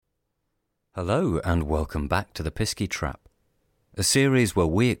Hello and welcome back to The Pisky Trap, a series where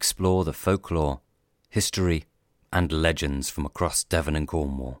we explore the folklore, history and legends from across Devon and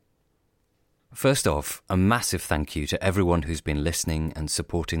Cornwall. First off, a massive thank you to everyone who's been listening and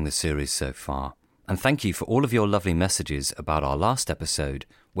supporting the series so far, and thank you for all of your lovely messages about our last episode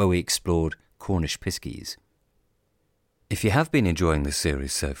where we explored Cornish piskies. If you have been enjoying the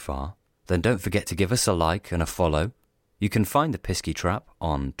series so far, then don't forget to give us a like and a follow. You can find The Pisky Trap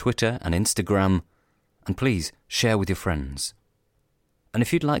on Twitter and Instagram, and please share with your friends. And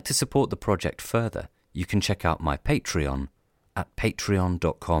if you'd like to support the project further, you can check out my Patreon at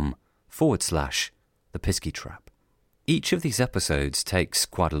patreon.com/The Pisky Trap. Each of these episodes takes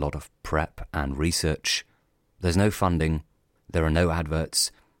quite a lot of prep and research. There's no funding, there are no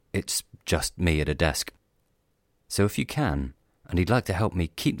adverts, it's just me at a desk. So if you can, and you'd like to help me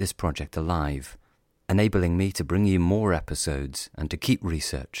keep this project alive, enabling me to bring you more episodes and to keep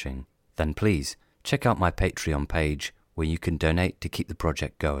researching, then please check out my Patreon page where you can donate to keep the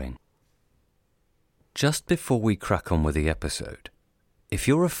project going. Just before we crack on with the episode, if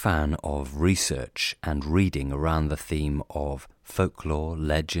you're a fan of research and reading around the theme of folklore,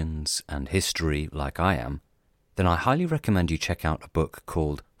 legends and history like I am, then I highly recommend you check out a book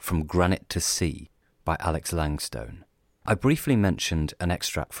called From Granite to Sea by Alex Langstone. I briefly mentioned an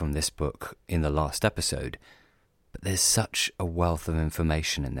extract from this book in the last episode, but there's such a wealth of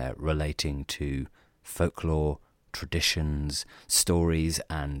information in there relating to folklore, traditions, stories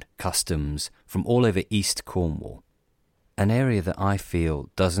and customs from all over East Cornwall, an area that I feel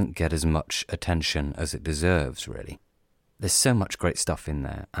doesn't get as much attention as it deserves, really. There's so much great stuff in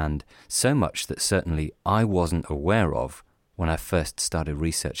there, and so much that certainly I wasn't aware of when I first started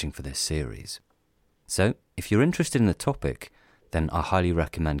researching for this series. So, if you're interested in the topic, then I highly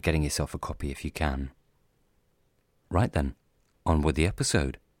recommend getting yourself a copy if you can. Right then, on with the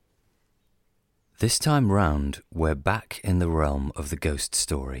episode. This time round, we're back in the realm of the ghost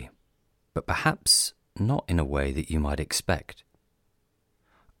story, but perhaps not in a way that you might expect.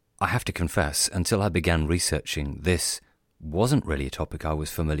 I have to confess, until I began researching, this wasn't really a topic I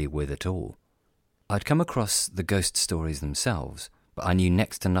was familiar with at all. I'd come across the ghost stories themselves, but I knew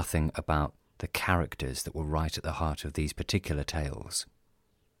next to nothing about the characters that were right at the heart of these particular tales.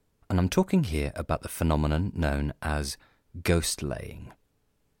 And I'm talking here about the phenomenon known as ghost laying.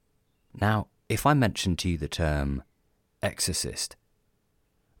 Now, if I mentioned to you the term exorcist,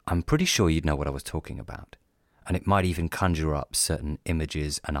 I'm pretty sure you'd know what I was talking about, and it might even conjure up certain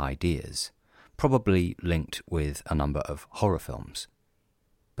images and ideas, probably linked with a number of horror films.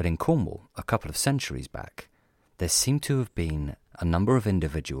 But in Cornwall, a couple of centuries back, there seemed to have been a number of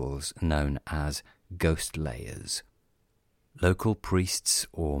individuals known as ghost layers, local priests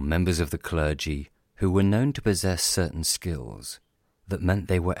or members of the clergy who were known to possess certain skills that meant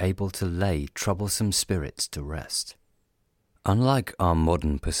they were able to lay troublesome spirits to rest. Unlike our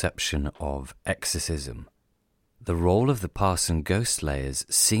modern perception of exorcism, the role of the parson ghost layers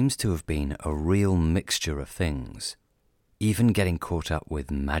seems to have been a real mixture of things, even getting caught up with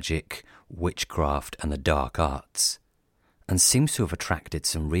magic, witchcraft and the dark arts, and seems to have attracted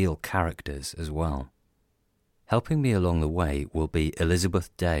some real characters as well. Helping me along the way will be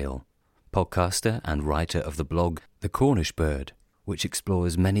Elizabeth Dale, podcaster and writer of the blog The Cornish Bird, which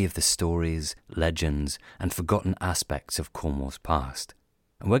explores many of the stories, legends and forgotten aspects of Cornwall's past.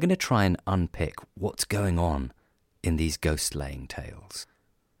 And we're going to try and unpick what's going on in these ghost-laying tales,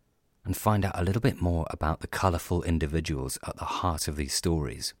 and find out a little bit more about the colourful individuals at the heart of these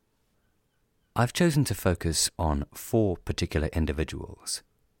stories. I've chosen to focus on 4 particular individuals,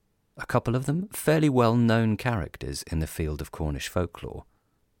 a couple of them fairly well-known characters in the field of Cornish folklore,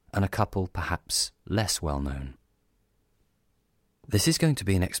 and a couple perhaps less well-known. This is going to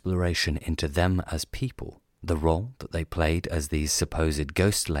be an exploration into them as people, the role that they played as these supposed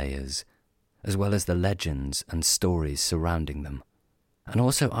ghost layers, as well as the legends and stories surrounding them, and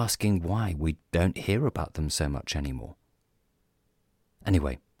also asking why we don't hear about them so much anymore.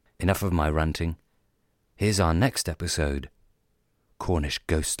 Anyway, enough of my ranting. Here's our next episode, Cornish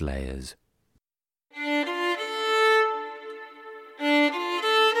Ghost Layers.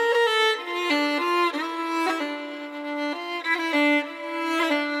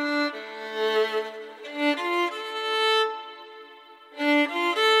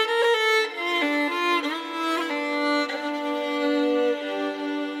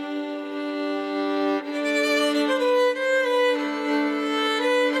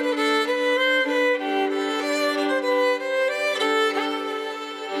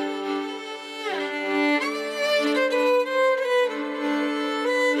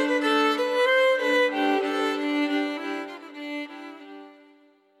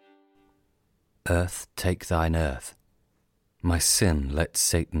 Earth, take thine earth. My sin, let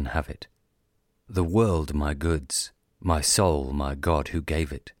Satan have it. The world, my goods. My soul, my God, who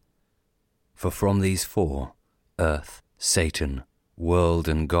gave it. For from these four, earth, Satan, world,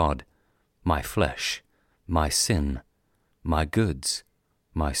 and God, my flesh, my sin, my goods,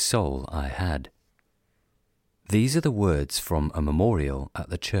 my soul I had. These are the words from a memorial at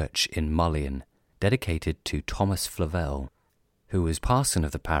the church in Mullion, dedicated to Thomas Flavel, who was parson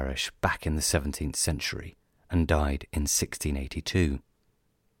of the parish back in the 17th century and died in 1682.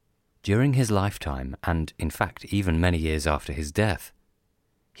 During his lifetime, and in fact even many years after his death,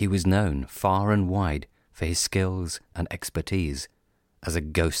 he was known far and wide for his skills and expertise as a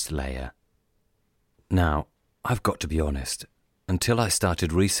ghost layer. Now, I've got to be honest, until I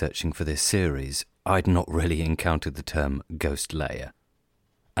started researching for this series, I'd not really encountered the term ghost layer.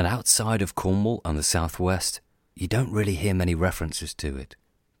 And outside of Cornwall and the southwest, you don't really hear many references to it.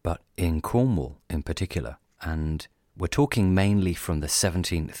 But in Cornwall in particular, and we're talking mainly from the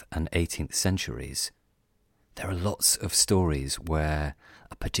 17th and 18th centuries, there are lots of stories where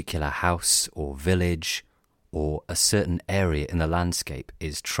a particular house or village or a certain area in the landscape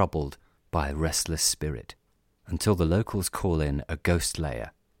is troubled by a restless spirit, until the locals call in a ghost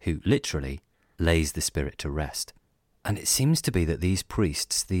layer who literally lays the spirit to rest. And it seems to be that these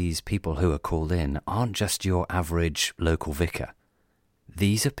priests, these people who are called in, aren't just your average local vicar.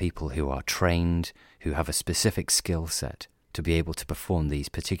 These are people who are trained, who have a specific skill set to be able to perform these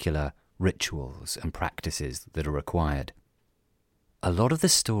particular rituals and practices that are required. A lot of the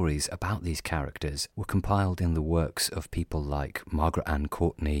stories about these characters were compiled in the works of people like Margaret Ann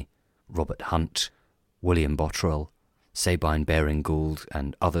Courtney, Robert Hunt, William Bottrell, Sabine Baring-Gould,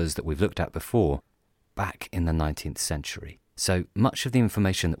 and others that we've looked at before, back in the 19th century. So much of the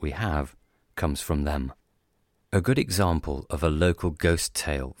information that we have comes from them. A good example of a local ghost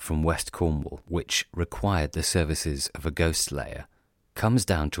tale from West Cornwall, which required the services of a ghost layer, comes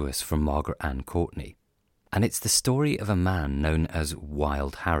down to us from Margaret Ann Courtney. And it's the story of a man known as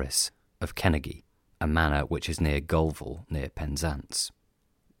Wild Harris of Kennegy, a manor which is near Golville, near Penzance.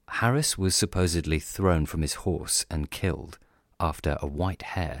 Harris was supposedly thrown from his horse and killed after a white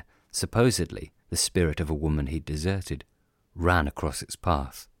hare, supposedly the spirit of a woman he'd deserted, ran across its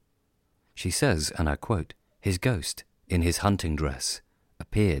path. She says, and I quote, "His ghost, in his hunting dress,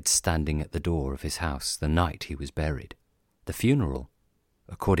 appeared standing at the door of his house the night he was buried. The funeral,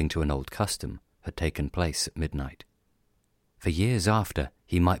 according to an old custom, had taken place at midnight. For years after,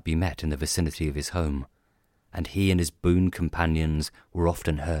 he might be met in the vicinity of his home, and he and his boon companions were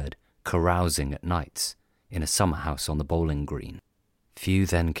often heard carousing at nights in a summer house on the bowling green. Few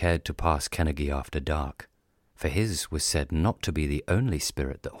then cared to pass Kennegy after dark, for his was said not to be the only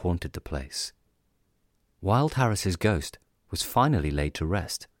spirit that haunted the place." Wild Harris's ghost was finally laid to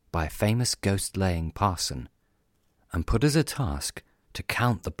rest by a famous ghost-laying parson, and put as a task to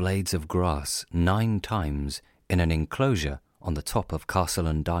count the blades of grass 9 times in an enclosure on the top of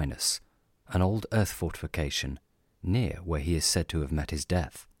Castle Dynus, an old earth fortification near where he is said to have met his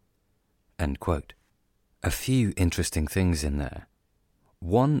death. End quote. A few interesting things in there.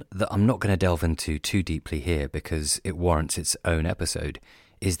 One that I'm not going to delve into too deeply here because it warrants its own episode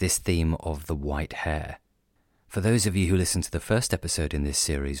is this theme of the white hare. For those of you who listened to the first episode in this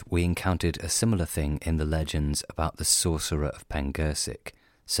series, we encountered a similar thing in the legends about the sorcerer of Pengersic,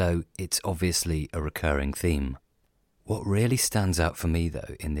 so it's obviously a recurring theme. What really stands out for me,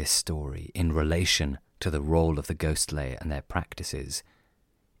 though, in this story, in relation to the role of the ghost layer and their practices,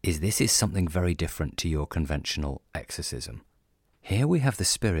 is this is something very different to your conventional exorcism. Here we have the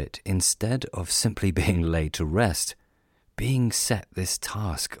spirit, instead of simply being laid to rest, being set this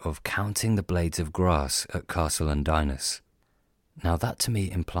task of counting the blades of grass at Castle Dynus. Now that to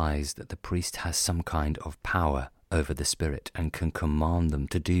me implies that the priest has some kind of power over the spirit and can command them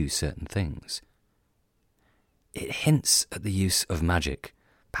to do certain things. It hints at the use of magic,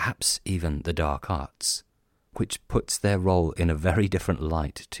 perhaps even the dark arts, which puts their role in a very different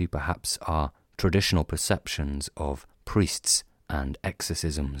light to perhaps our traditional perceptions of priests and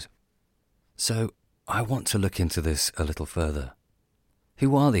exorcisms. So I want to look into this a little further.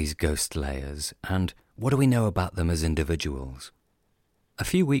 Who are these ghost layers, and what do we know about them as individuals? A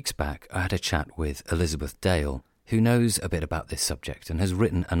few weeks back, I had a chat with Elizabeth Dale, who knows a bit about this subject and has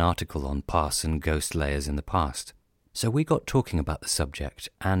written an article on parson ghost layers in the past. So we got talking about the subject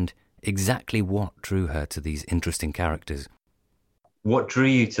and exactly what drew her to these interesting characters. What drew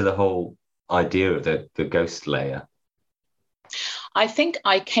you to the whole idea of the ghost layer? I think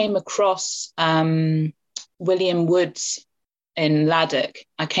I came across William Woods in Laddock.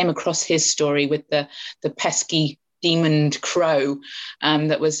 I came across his story with the pesky demoned crow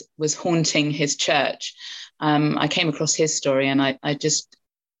that was haunting his church. I came across his story and I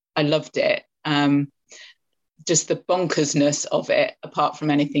loved it. Just the bonkersness of it, apart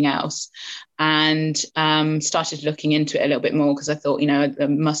from anything else, and started looking into it a little bit more because I thought, there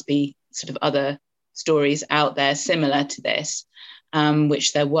must be sort of other stories out there similar to this,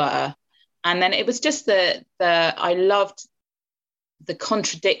 which there were. And then it was just I loved the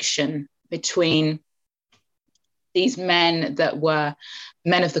contradiction between these men that were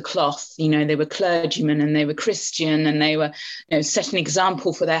men of the cloth. They were clergymen and they were Christian, and they were, set an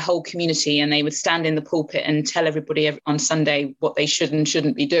example for their whole community, and they would stand in the pulpit and tell everybody on Sunday what they should and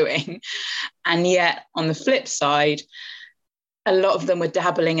shouldn't be doing. And yet on the flip side, a lot of them were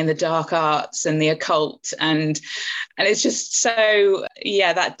dabbling in the dark arts and the occult, and it's just so,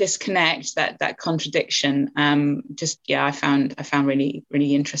 that disconnect, that contradiction, I found really,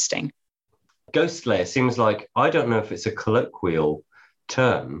 really interesting. Ghost layer seems like, I don't know if it's a colloquial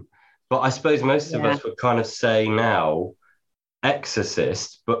term, but I suppose most of us would kind of say now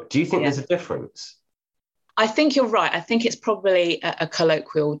exorcist, but do you think there's a difference? I think you're right. I think it's probably a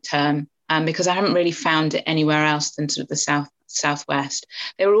colloquial term, because I haven't really found it anywhere else than sort of the southwest.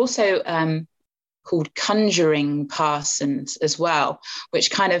 They were also called conjuring parsons as well,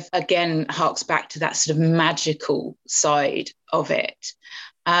 which kind of, again, harks back to that sort of magical side of it.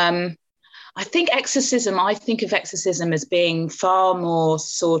 I think of exorcism as being far more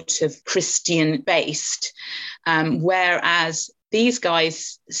sort of Christian based, whereas these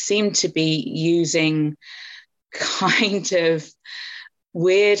guys seem to be using kind of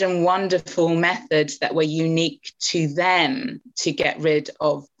weird and wonderful methods that were unique to them to get rid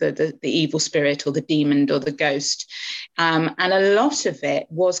of the evil spirit or the demon or the ghost. And a lot of it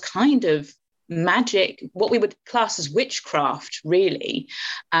was kind of magic, what we would class as witchcraft, really.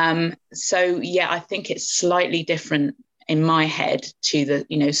 I think it's slightly different in my head to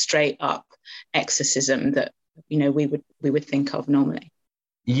the straight up exorcism that we would think of normally.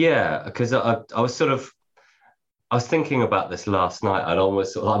 Yeah, because I was thinking about this last night.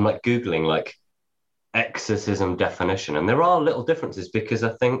 I'm like Googling like exorcism definition, and there are little differences, because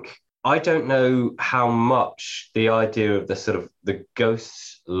I don't know how much the idea of the sort of the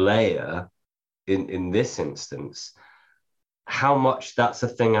ghost layer in this instance, how much that's a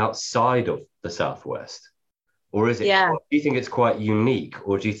thing outside of the Southwest, or is it? Do you think it's quite unique,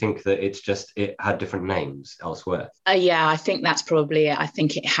 or do you think that it had different names elsewhere? I think that's probably it. I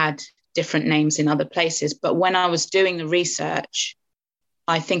think it had different names in other places, but when I was doing the research,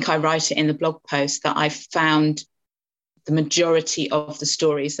 I think I write it in the blog post that I found the majority of the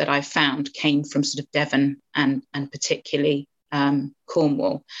stories that I found came from sort of Devon and particularly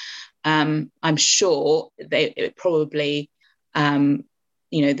Cornwall. I'm sure it probably,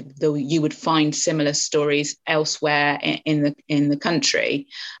 you would find similar stories elsewhere in the country,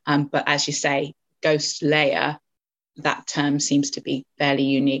 but as you say, ghost layer, that term seems to be fairly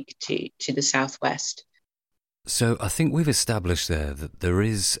unique to the Southwest. So I think we've established there that there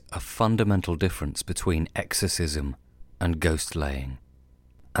is a fundamental difference between exorcism and ghost laying,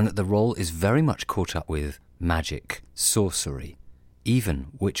 and that the role is very much caught up with magic, sorcery, even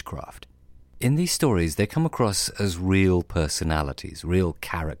witchcraft. In these stories, they come across as real personalities, real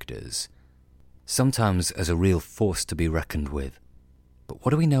characters, sometimes as a real force to be reckoned with. But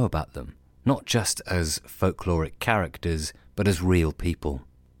what do we know about them? Not just as folkloric characters, but as real people.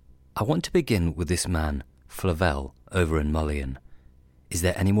 I want to begin with this man, Flavel, over in Mullion. Is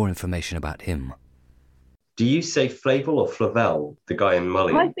there any more information about him? Do you say Flavel or Flavel, the guy in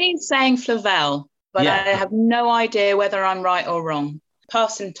Mullion? I've been saying Flavel, but I have no idea whether I'm right or wrong.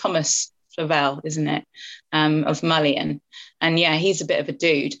 Parson Thomas Flavel, isn't it, of Mullion. And he's a bit of a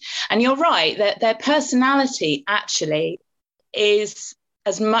dude. And you're right, that their personality actually is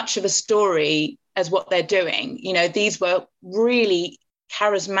as much of a story as what they're doing. These were really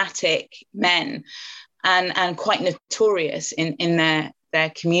charismatic men and quite notorious in their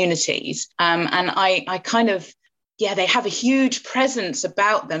communities. And I kind of, they have a huge presence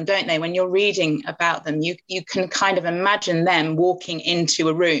about them, don't they? When you're reading about them, you can kind of imagine them walking into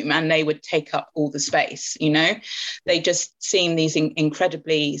a room and they would take up all the space, They just seem these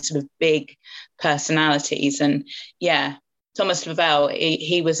incredibly sort of big personalities. And Thomas Flavel,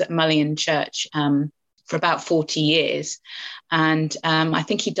 he was at Mullion Church for about 40 years. And I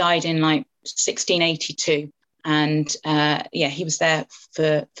think he died in 1682. And he was there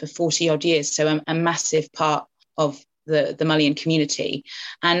for 40 odd years. So a massive part of the Mullion community.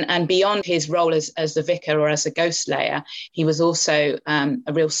 And beyond his role as the vicar or as a ghost layer, he was also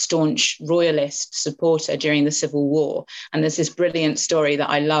a real staunch royalist supporter during the Civil War. And there's this brilliant story that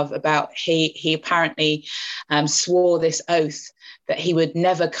I love about he apparently swore this oath that he would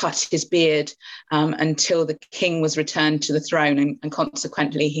never cut his beard until the king was returned to the throne, and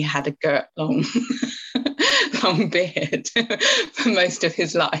consequently he had a girt long long beard for most of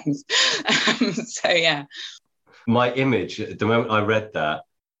his life. So yeah. My image, at the moment I read that,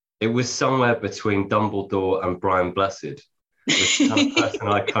 it was somewhere between Dumbledore and Brian Blessed, the kind of person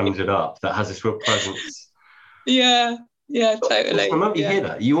I conjured up that has this real presence. Yeah, totally. The moment you hear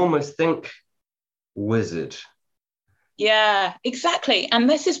that, you almost think wizard. Yeah, exactly. And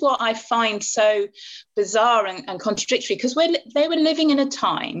this is what I find so bizarre and contradictory, because they were living in a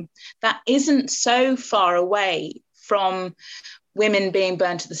time that isn't so far away from women being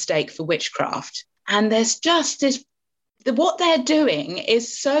burned to the stake for witchcraft. And there's just this, what they're doing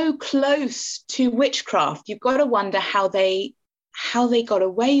is so close to witchcraft. You've got to wonder how they got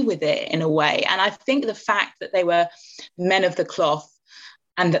away with it in a way. And I think the fact that they were men of the cloth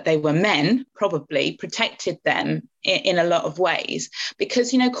and that they were men probably protected them in a lot of ways,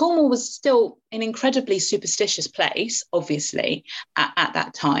 because, Cornwall was still an incredibly superstitious place, obviously, at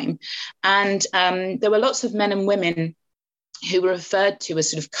that time. And there were lots of men and women who were referred to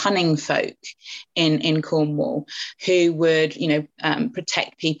as sort of cunning folk in Cornwall, who would,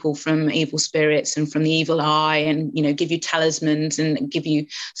 protect people from evil spirits and from the evil eye, and, give you talismans and give you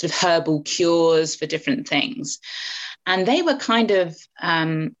sort of herbal cures for different things. And they were kind of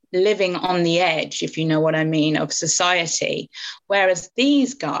living on the edge, if you know what I mean, of society. Whereas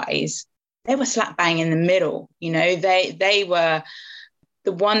these guys, they were slap bang in the middle. They were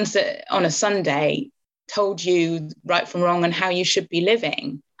the ones that on a Sunday told you right from wrong and how you should be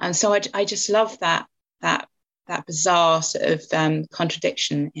living. And so I just love that bizarre sort of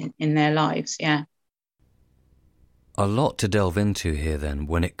contradiction in their lives. Yeah. A lot to delve into here then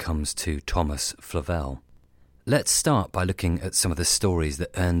when it comes to Thomas Flavel. Let's start by looking at some of the stories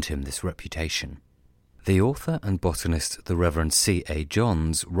that earned him this reputation. The author and botanist, the Reverend C.A.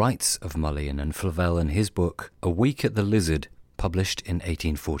 Johns, writes of Mullion and Flavel in his book A Week at the Lizard, published in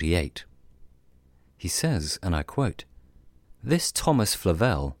 1848. He says, and I quote, "This Thomas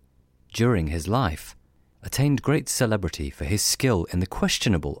Flavel, during his life, attained great celebrity for his skill in the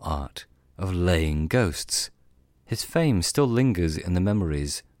questionable art of laying ghosts. His fame still lingers in the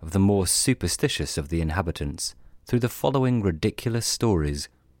memories of the more superstitious of the inhabitants through the following ridiculous stories."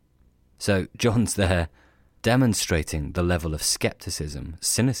 So John's there demonstrating the level of skepticism,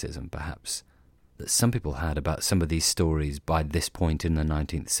 cynicism perhaps, that some people had about some of these stories by this point in the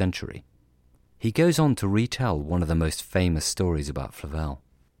 19th century. He goes on to retell one of the most famous stories about Flavel.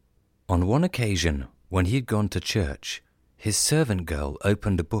 On one occasion, when he had gone to church, his servant girl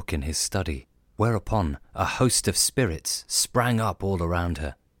opened a book in his study, whereupon a host of spirits sprang up all around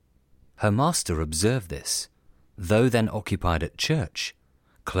her. Her master observed this, though then occupied at church,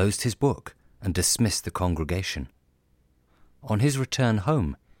 closed his book and dismissed the congregation. On his return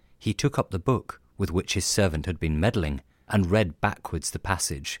home, he took up the book with which his servant had been meddling and read backwards the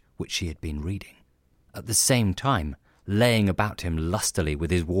passage which she had been reading, at the same time laying about him lustily with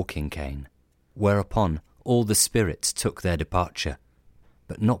his walking cane, whereupon all the spirits took their departure,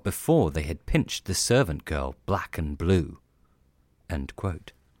 but not before they had pinched the servant girl black and blue. End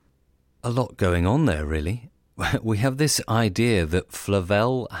quote. A lot going on there, really. We have this idea that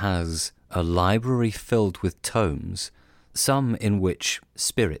Flavel has a library filled with tomes, some in which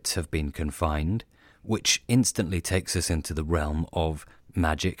spirits have been confined, which instantly takes us into the realm of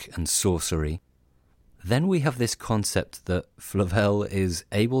magic and sorcery. Then we have this concept that Flavel is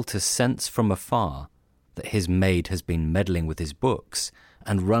able to sense from afar that his maid has been meddling with his books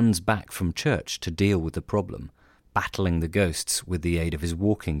and runs back from church to deal with the problem, battling the ghosts with the aid of his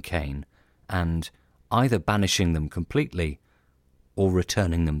walking cane, and either banishing them completely or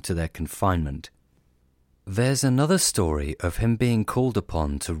returning them to their confinement. There's another story of him being called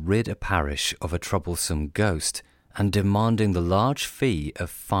upon to rid a parish of a troublesome ghost and demanding the large fee of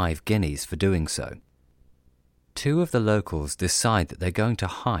 5 guineas for doing so. 2 of the locals decide that they're going to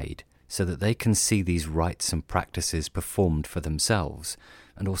hide so that they can see these rites and practices performed for themselves,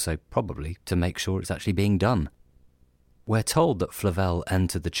 and also probably to make sure it's actually being done. We're told that Flavel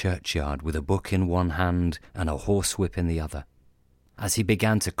entered the churchyard with a book in one hand and a horsewhip in the other. As he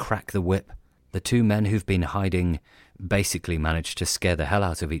began to crack the whip, the 2 men who've been hiding basically managed to scare the hell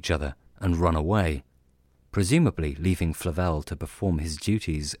out of each other and run away, presumably leaving Flavel to perform his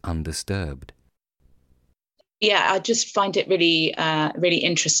duties undisturbed. Yeah, I just find it really, really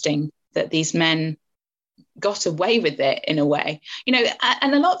interesting that these men got away with it in a way,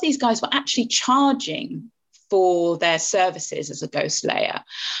 and a lot of these guys were actually charging for their services as a ghost layer.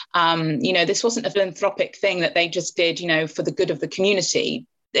 This wasn't a philanthropic thing that they just did, for the good of the community.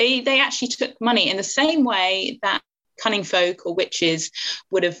 They actually took money in the same way that cunning folk or witches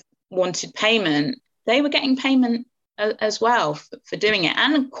would have wanted payment. They were getting payment as well for doing it,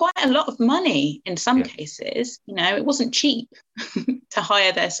 and quite a lot of money in some cases. It wasn't cheap to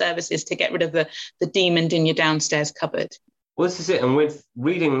hire their services to get rid of the demon in your downstairs cupboard. Well, this is it. And with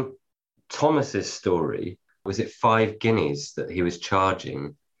reading Thomas's story, was it 5 guineas that he was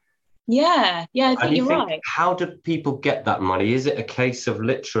charging? Yeah, I think you're right. How do people get that money? Is it a case of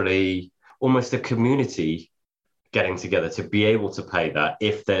literally almost a community getting together to be able to pay that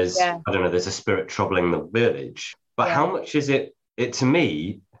if there's, I don't know, there's a spirit troubling the village? But how much is it? To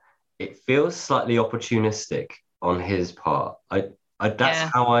me, it feels slightly opportunistic on his part.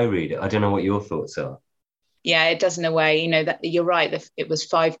 That's how I read it. I don't know what your thoughts are. Yeah, it does in a way, that you're right. That it was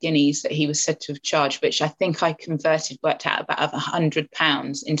 5 guineas that he was said to have charged, which I think I worked out about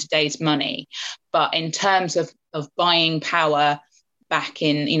 £100 in today's money. But in terms of buying power back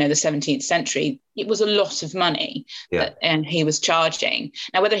in, the 17th century, it was a lot of money and he was charging.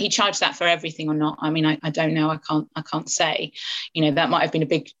 Now, whether he charged that for everything or not, I mean, I don't know. I can't say. That might have been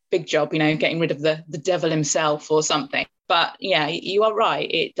a big job, getting rid of the devil himself or something. But yeah, you are right.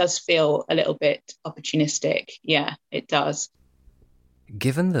 It does feel a little bit opportunistic. Yeah, it does.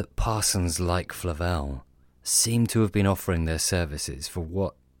 Given that parsons like Flavel seem to have been offering their services for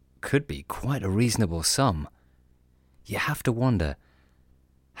what could be quite a reasonable sum, you have to wonder,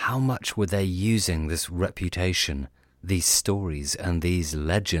 how much were they using this reputation, these stories and these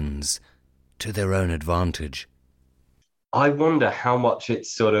legends to their own advantage? I wonder how much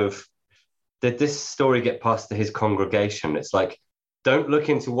it's sort of, did this story get passed to his congregation? It's like, don't look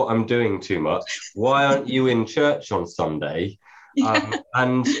into what I'm doing too much. Why aren't you in church on Sunday?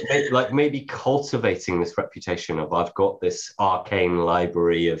 And maybe cultivating this reputation of, I've got this arcane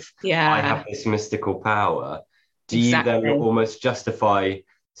library of, I have this mystical power. Do you then almost justify,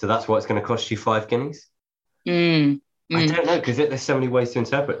 so that's what it's going to cost you 5 guineas? I don't know, because there's so many ways to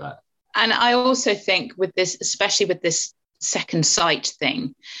interpret that. And I also think with this, especially with this second sight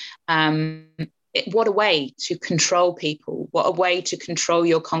thing, what a way to control people, what a way to control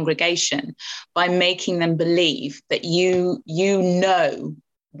your congregation by making them believe that you know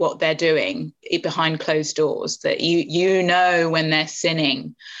what they're doing behind closed doors, that you know when they're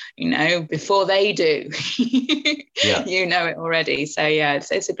sinning, before they do. You know it already. So yeah,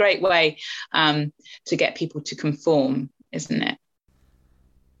 it's a great way to get people to conform, isn't it?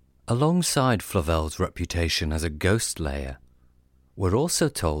 Alongside Flavel's reputation as a ghost layer, we're also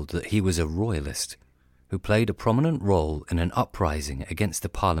told that he was a royalist who played a prominent role in an uprising against the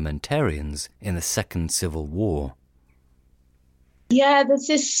parliamentarians in the Second Civil War. Yeah, there's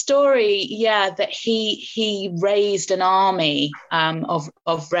this story, that he raised an army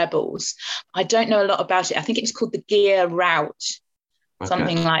of rebels. I don't know a lot about it. I think it was called the Gear Rout,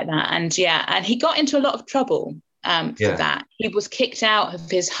 something like that. And he got into a lot of trouble for that. He was kicked out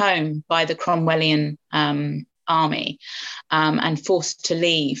of his home by the Cromwellian army and forced to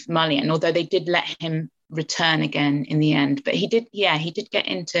leave Mullion, although they did let him return again in the end. But he did get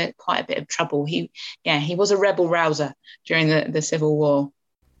into quite a bit of trouble. He was a rebel rouser during the Civil War.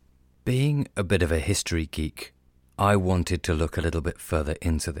 Being a bit of a history geek, I wanted to look a little bit further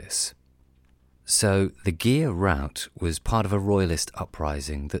into this. So the Gear Rout was part of a royalist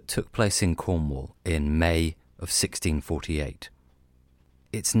uprising that took place in Cornwall in May of 1648.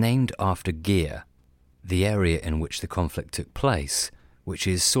 It's named after Gear, the area in which the conflict took place, which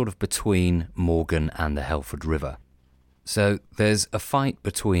is sort of between Morgan and the Helford River. So there's a fight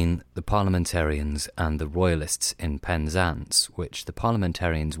between the parliamentarians and the royalists in Penzance, which the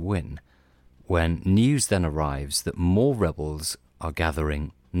parliamentarians win, when news then arrives that more rebels are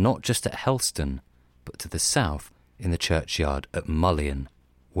gathering not just at Helston, but to the south in the churchyard at Mullion,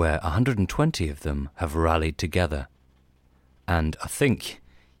 where 120 of them have rallied together. And I think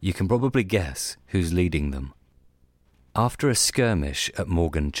you can probably guess who's leading them. After a skirmish at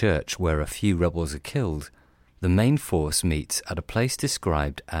Morgan Church where a few rebels are killed, the main force meets at a place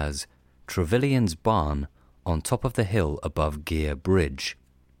described as Trevilian's Barn on top of the hill above Gear Bridge.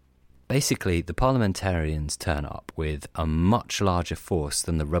 Basically, the parliamentarians turn up with a much larger force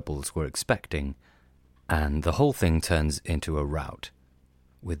than the rebels were expecting, and the whole thing turns into a rout,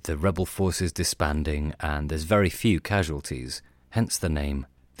 with the rebel forces disbanding and there's very few casualties, hence the name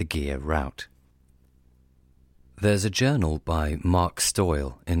the Gear Rout. There's a journal by Mark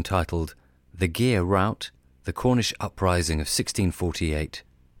Stoyle entitled The Gear Rout, The Cornish Uprising of 1648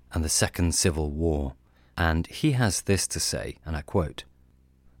 and the Second Civil War, and he has this to say, and I quote,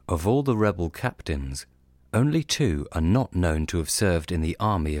 "Of all the rebel captains, only 2 are not known to have served in the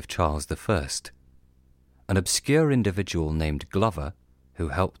army of Charles I. An obscure individual named Glover, who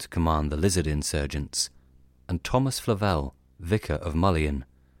helped command the Lizard insurgents, and Thomas Flavell, vicar of Mullion,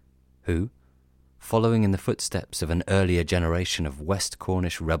 who, following in the footsteps of an earlier generation of West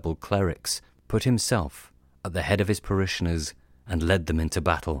Cornish rebel clerics, put himself at the head of his parishioners and led them into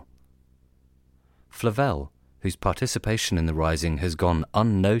battle. Flavell, whose participation in the rising has gone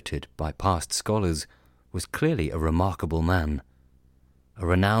unnoted by past scholars, was clearly a remarkable man. A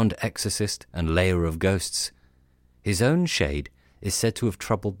renowned exorcist and layer of ghosts, his own shade is said to have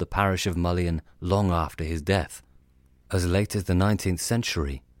troubled the parish of Mullion long after his death. As late as the 19th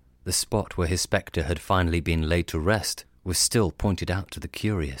century, the spot where his spectre had finally been laid to rest was still pointed out to the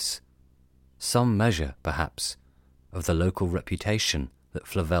curious. Some measure, perhaps, of the local reputation that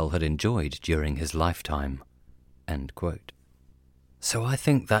Flavell had enjoyed during his lifetime." End quote. So I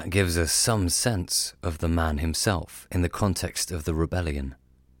think that gives us some sense of the man himself in the context of the rebellion.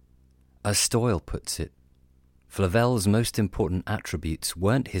 As Stoyle puts it, Flavell's most important attributes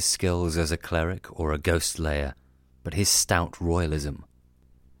weren't his skills as a cleric or a ghost layer, but his stout royalism.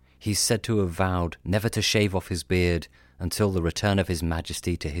 He's said to have vowed never to shave off his beard until the return of his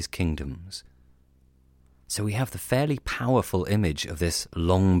majesty to his kingdoms. So we have the fairly powerful image of this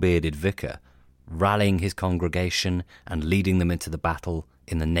long-bearded vicar rallying his congregation and leading them into the battle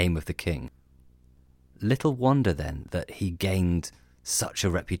in the name of the king. Little wonder, then, that he gained such a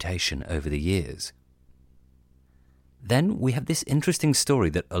reputation over the years. Then we have this interesting story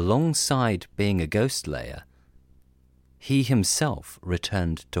that alongside being a ghost layer, he himself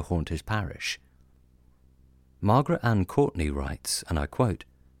returned to haunt his parish. Margaret Ann Courtney writes, and I quote,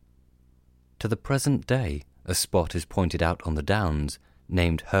 "To the present day, a spot is pointed out on the Downs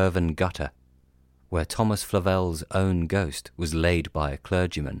named Herven Gutter, where Thomas Flavell's own ghost was laid by a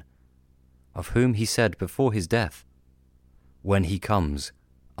clergyman, of whom he said before his death, 'When he comes,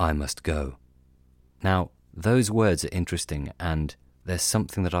 I must go.' Now, those words are interesting, and there's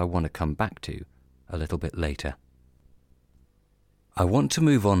something that I want to come back to a little bit later. I want to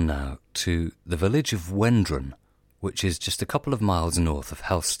move on now to the village of Wendron, which is just a couple of miles north of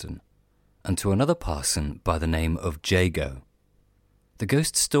Helston, and to another parson by the name of Jago. The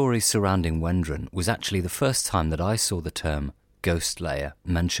ghost story surrounding Wendron was actually the first time that I saw the term ghost layer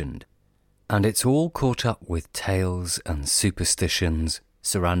mentioned, and it's all caught up with tales and superstitions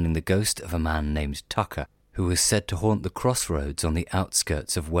surrounding the ghost of a man named Tucker, who was said to haunt the crossroads on the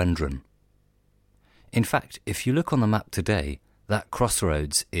outskirts of Wendron. In fact, if you look on the map today, that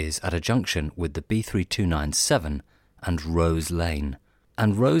crossroads is at a junction with the B3297 and Rose Lane.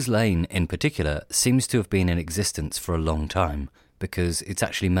 And Rose Lane in particular seems to have been in existence for a long time, because it's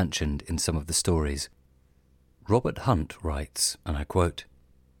actually mentioned in some of the stories. Robert Hunt writes, and I quote,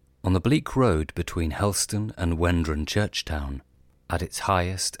 "On the bleak road between Helston and Wendron Churchtown, at its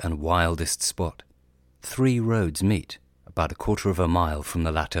highest and wildest spot, 3 roads meet about a quarter of a mile from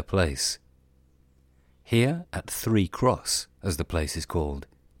the latter place. Here at 3 Cross, as the place is called,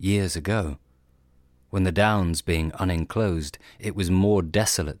 years ago, when the Downs being unenclosed, it was more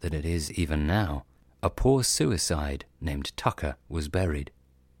desolate than it is even now, a poor suicide named Tucker was buried.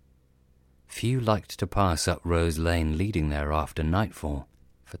 Few liked to pass up Rose Lane leading there after nightfall,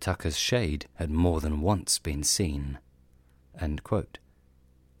 for Tucker's shade had more than once been seen." End quote.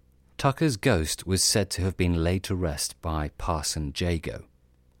 Tucker's ghost was said to have been laid to rest by Parson Jago.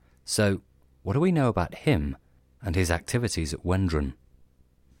 So, what do we know about him and his activities at Wendron?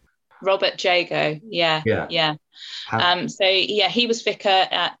 Robert Jago, yeah. He was vicar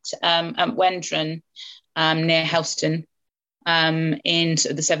at Wendron, near Helston, in sort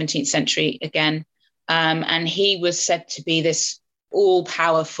of the 17th century again, and he was said to be this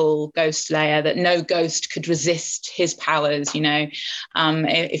all-powerful ghost layer that no ghost could resist his powers. You know,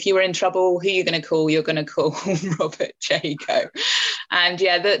 if you were in trouble, who are you going to call? You're going to call Robert Jago, and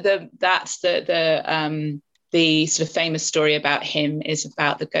that's the sort of famous story about him is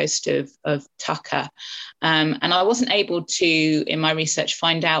about the ghost of Tucker. And I wasn't able to, in my research,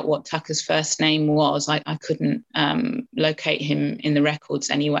 find out what Tucker's first name was. I couldn't locate him in the records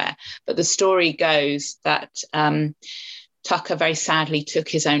anywhere. But the story goes that Tucker very sadly took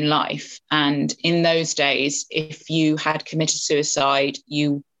his own life. And in those days, if you had committed suicide,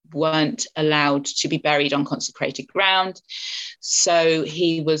 you weren't allowed to be buried on consecrated ground. So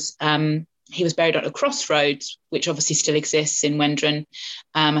he was buried at a crossroads, which obviously still exists in Wendron.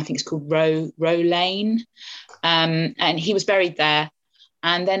 I think it's called Row Lane. And he was buried there.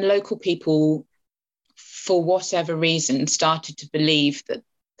 And then local people, for whatever reason, started to believe that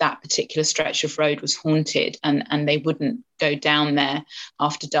that particular stretch of road was haunted, and they wouldn't go down there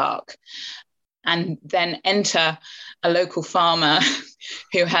after dark. And then enter a local farmer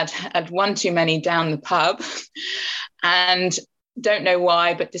who had one too many down the pub, and don't know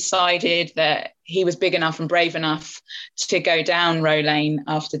why, but decided that he was big enough and brave enough to go down Row Lane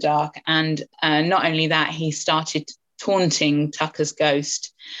after dark. And not only that, he started taunting Tucker's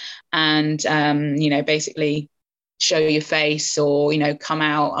ghost and, basically show your face, or, come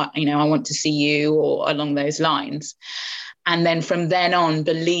out, I want to see you, or along those lines. And then from then on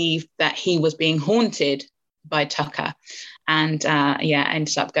believed that he was being haunted by Tucker, and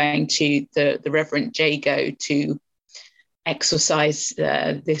ended up going to the Reverend Jago to exorcise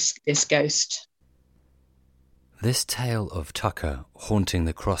this ghost. This tale of Tucker haunting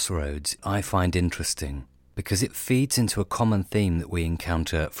the crossroads I find interesting because it feeds into a common theme that we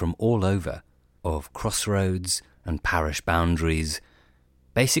encounter from all over, of crossroads and parish boundaries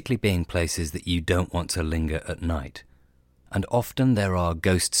basically being places that you don't want to linger at night. And often there are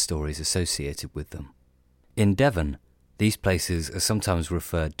ghost stories associated with them. In Devon, these places are sometimes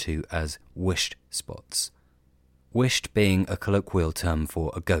referred to as wisht spots. Wisht being a colloquial term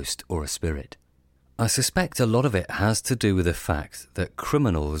for a ghost or a spirit. I suspect a lot of it has to do with the fact that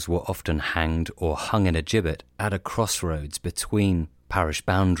criminals were often hanged or hung in a gibbet at a crossroads between parish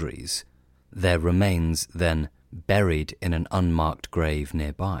boundaries, their remains then buried in an unmarked grave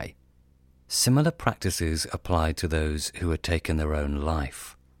nearby. Similar practices applied to those who had taken their own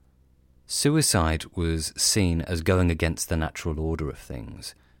life. Suicide was seen as going against the natural order of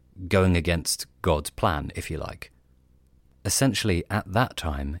things, going against God's plan, if you like. Essentially, at that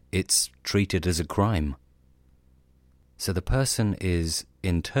time, it's treated as a crime. So the person is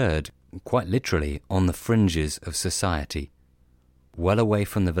interred, quite literally, on the fringes of society, well away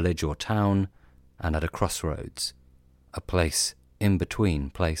from the village or town, and at a crossroads, a place in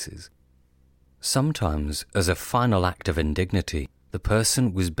between places. Sometimes, as a final act of indignity, the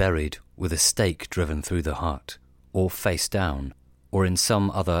person was buried with a stake driven through the heart, or face down, or in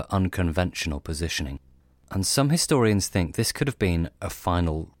some other unconventional positioning. And some historians think this could have been a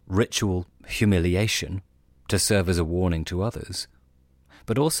final ritual humiliation to serve as a warning to others,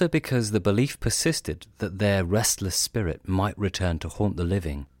 but also because the belief persisted that their restless spirit might return to haunt the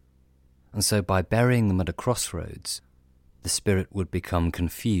living. And so by burying them at a crossroads, the spirit would become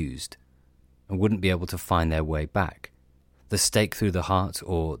confused and wouldn't be able to find their way back. The stake through the heart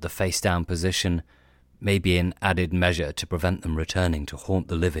or the face-down position may be an added measure to prevent them returning to haunt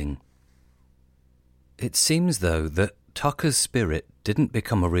the living. It seems, though, that Tucker's spirit didn't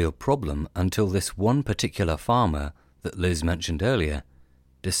become a real problem until this one particular farmer that Liz mentioned earlier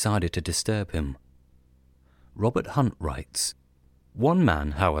decided to disturb him. Robert Hunt writes, "One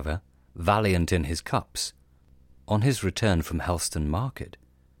man, however, valiant in his cups, on his return from Helston Market,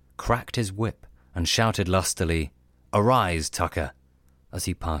 cracked his whip and shouted lustily, 'Arise, Tucker,' as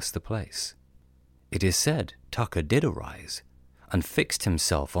he passed the place. It is said Tucker did arise, and fixed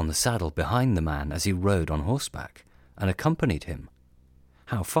himself on the saddle behind the man as he rode on horseback, and accompanied him.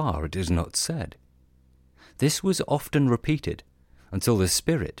 How far it is not said. This was often repeated, until the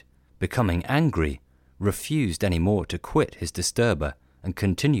spirit, becoming angry, refused any more to quit his disturber, and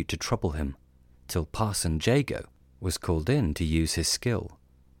continued to trouble him, till Parson Jago was called in to use his skill,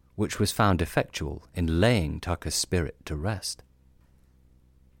 which was found effectual in laying Tucker's spirit to rest."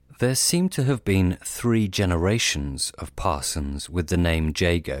 There seem to have been 3 generations of parsons with the name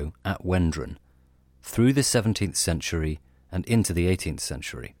Jago at Wendron, through the 17th century and into the 18th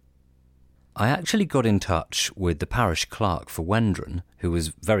century. I actually got in touch with the parish clerk for Wendron, who was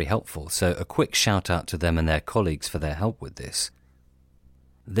very helpful, so a quick shout out to them and their colleagues for their help with this.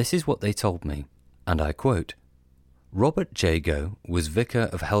 This is what they told me, and I quote, "Robert Jago was vicar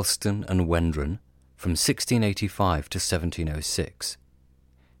of Helston and Wendron from 1685 to 1706.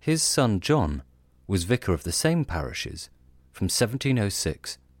 His son John was vicar of the same parishes from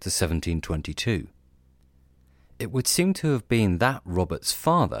 1706 to 1722. It would seem to have been that Robert's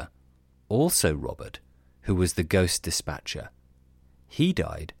father, also Robert, who was the ghost dispatcher. He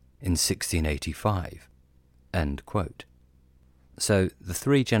died in 1685. End quote. So the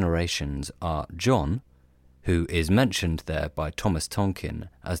 3 generations are John, who is mentioned there by Thomas Tonkin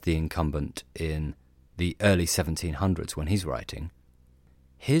as the incumbent in the early 1700s when he's writing.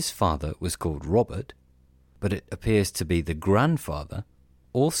 His father was called Robert, but it appears to be the grandfather,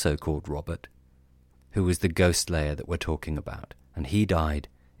 also called Robert, who was the ghost layer that we're talking about, and he died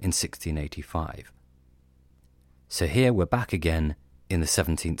in 1685. So here we're back again in the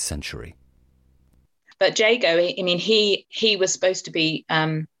 17th century. But Jago, I mean, he was supposed to be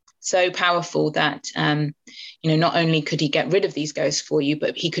so powerful that, not only could he get rid of these ghosts for you,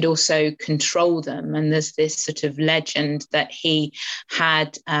 but he could also control them. And there's this sort of legend that he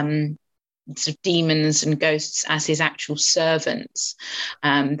had sort of demons and ghosts as his actual servants,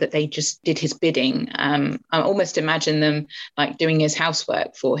 that they just did his bidding. I almost imagine them like doing his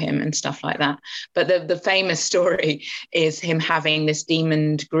housework for him and stuff like that. But the famous story is him having this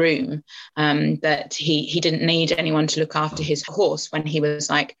demoned groom, that he didn't need anyone to look after his horse when he was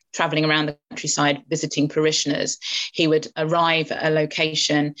like traveling around the countryside visiting parishioners. He would arrive at a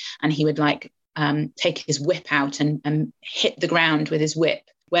location and he would like take his whip out and hit the ground with his whip.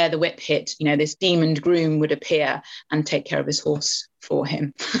 Where the whip hit, this demoned groom would appear and take care of his horse for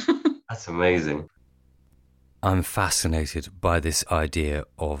him. That's amazing. I'm fascinated by this idea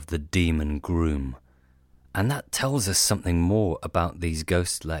of the demon groom, and that tells us something more about these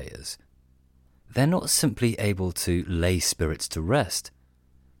ghost layers. They're not simply able to lay spirits to rest,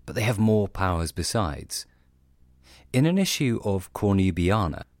 but they have more powers besides. In an issue of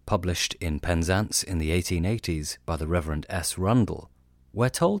Cornubiana, published in Penzance in the 1880s by the Reverend S. Rundle, we're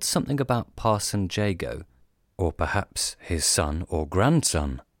told something about Parson Jago, or perhaps his son or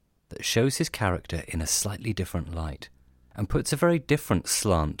grandson, that shows his character in a slightly different light and puts a very different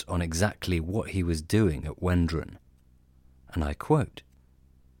slant on exactly what he was doing at Wendron. And I quote,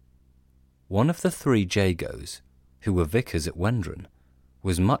 "One of the 3 Jagos, who were vicars at Wendron,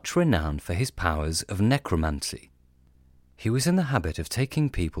 was much renowned for his powers of necromancy. He was in the habit of taking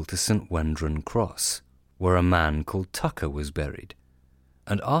people to St. Wendron Cross, where a man called Tucker was buried,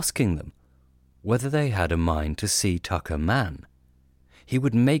 and asking them whether they had a mind to see Tucker man. He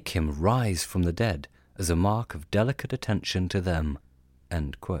would make him rise from the dead as a mark of delicate attention to them."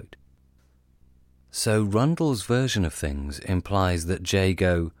 End quote. So Rundle's version of things implies that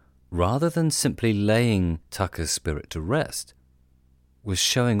Jago, rather than simply laying Tucker's spirit to rest, was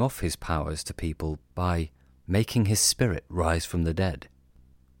showing off his powers to people by making his spirit rise from the dead.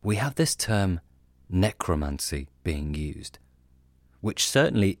 We have this term necromancy being used, which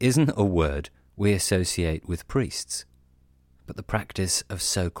certainly isn't a word we associate with priests, but the practice of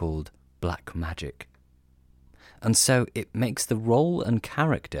so-called black magic. And so it makes the role and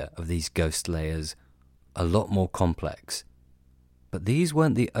character of these ghost layers a lot more complex. But these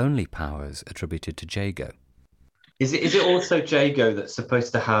weren't the only powers attributed to Jago. Is it also Jago that's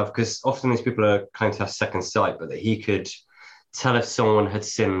supposed to have, because often these people are claiming to have second sight, but that he could tell if someone had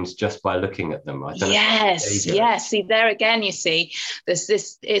sinned just by looking at them? Yes. See, there again, you see, there's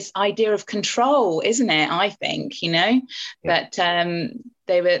this idea of control, isn't it? I think, that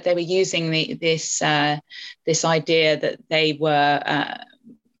they were using this idea that they were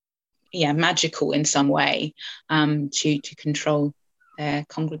magical in some way, to control their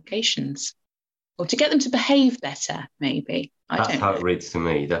congregations, or to get them to behave better, maybe. That's how it reads to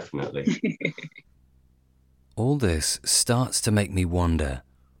me, definitely. All this starts to make me wonder,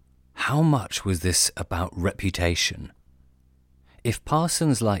 how much was this about reputation? If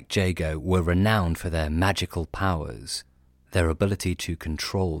parsons like Jago were renowned for their magical powers, their ability to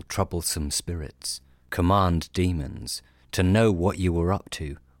control troublesome spirits, command demons, to know what you were up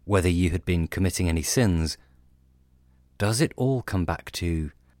to, whether you had been committing any sins, does it all come back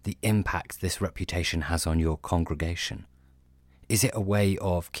to the impact this reputation has on your congregation? Is it a way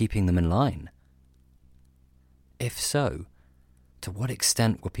of keeping them in line? If so, to what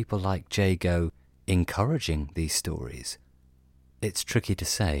extent were people like Jago encouraging these stories? It's tricky to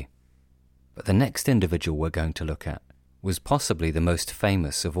say, but the next individual we're going to look at was possibly the most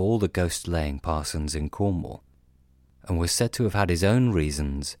famous of all the ghost-laying parsons in Cornwall, and was said to have had his own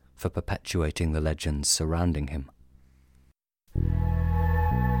reasons for perpetuating the legends surrounding him.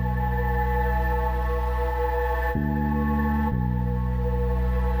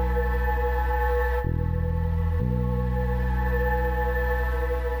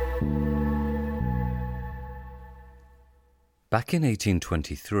 Back in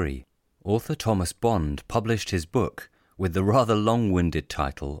 1823, author Thomas Bond published his book with the rather long-winded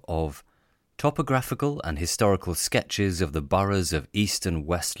title of Topographical and Historical Sketches of the Boroughs of East and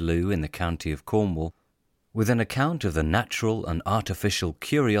West Looe in the County of Cornwall, with an account of the natural and artificial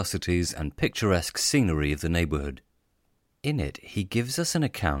curiosities and picturesque scenery of the neighbourhood. In it, he gives us an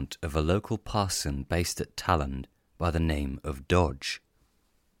account of a local parson based at Talland by the name of Dodge.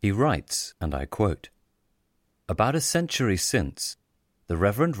 He writes, and I quote, "About a century since, the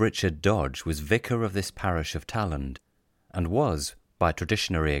Reverend Richard Dodge was vicar of this parish of Talland, and was, by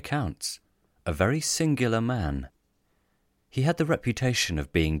traditionary accounts, a very singular man. He had the reputation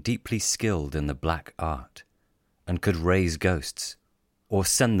of being deeply skilled in the black art, and could raise ghosts, or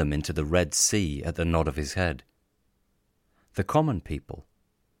send them into the Red Sea at the nod of his head. The common people,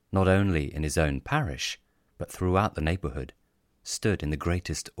 not only in his own parish, but throughout the neighbourhood, stood in the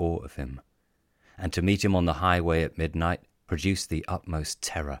greatest awe of him, and to meet him on the highway at midnight produced the utmost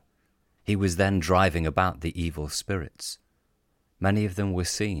terror. He was then driving about the evil spirits. Many of them were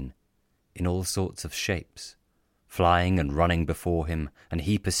seen, in all sorts of shapes, flying and running before him, and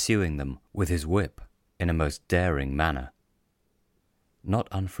he pursuing them with his whip in a most daring manner. Not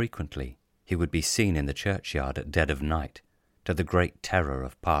unfrequently he would be seen in the churchyard at dead of night, to the great terror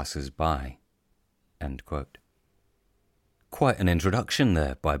of passers-by." End quote. Quite an introduction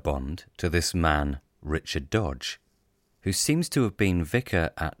there by Bond to this man, Richard Dodge, who seems to have been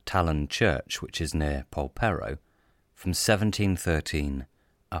vicar at Talon Church, which is near Polperro, from 1713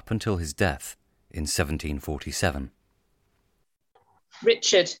 up until his death in 1747.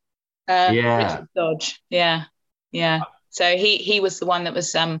 Richard Dodge. Yeah. So he was the one that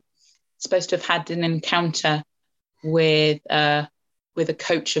was supposed to have had an encounter with a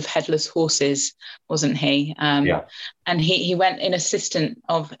coach of headless horses, wasn't he? And he went in assistant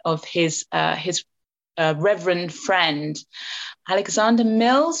of his reverend friend Alexander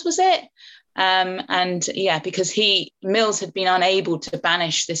Mills, was it? Because Mills had been unable to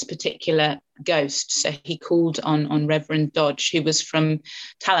banish this particular ghost, so he called on Reverend Dodge, who was from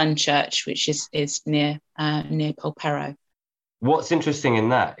Talon Church, which is near Polperro. What's interesting in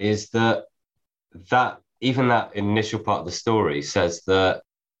that is that even that initial part of the story says that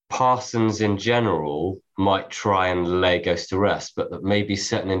parsons in general might try and lay ghosts to rest, but that maybe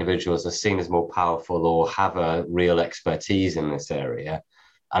certain individuals are seen as more powerful or have a real expertise in this area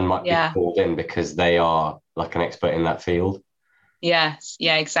and might be called in because they are like an expert in that field. Yes,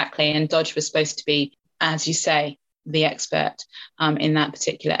 yeah, exactly. And Dodge was supposed to be, as you say, the expert in that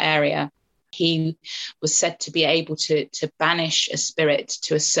particular area. He was said to be able to banish a spirit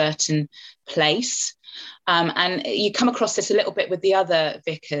to a certain place. And you come across this a little bit with the other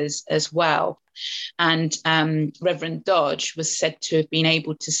vicars as well. And Reverend Dodge was said to have been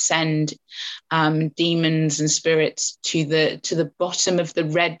able to send demons and spirits to the bottom of the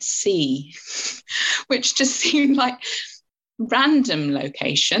Red Sea, which just seemed like random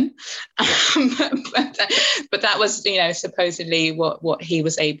location. But that was, supposedly what he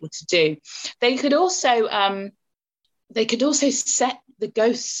was able to do. They could also set the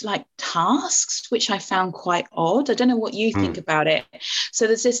ghosts like tasks, which I found quite odd. I don't know what you think about it. So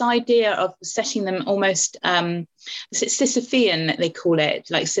there's this idea of setting them almost, is it Sisyphean, they call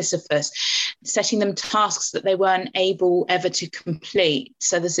it, like Sisyphus, setting them tasks that they weren't able ever to complete.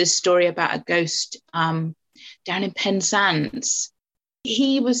 So there's this story about a ghost down in Penzance.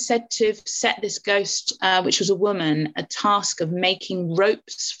 He was said to have set this ghost, which was a woman, a task of making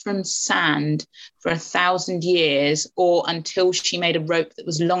ropes from sand for 1,000 years, or until she made a rope that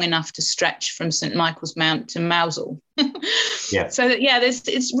was long enough to stretch from St. Michael's Mount to Mousehole. So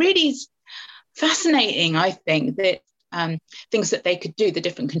it's really fascinating, I think, that things that they could do, the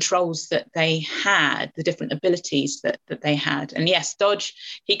different controls that they had, the different abilities that they had. And yes, Dodge,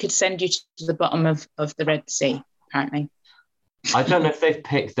 he could send you to the bottom of the Red Sea, apparently. I don't know if they've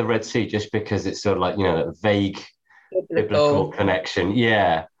picked the Red Sea just because it's sort of like, a vague biblical connection.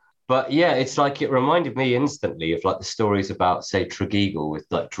 Yeah. But yeah, it's like it reminded me instantly of like the stories about, say, Tregeagle with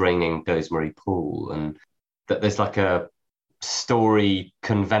like draining Doesbury Pool, and that there's like a story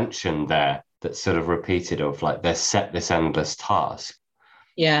convention there that's sort of repeated of like they're set this endless task.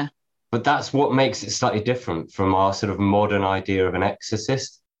 Yeah. But that's what makes it slightly different from our sort of modern idea of an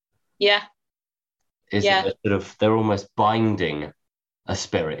exorcist. Yeah. That they're almost binding a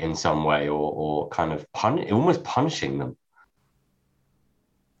spirit in some way, or kind of almost punishing them.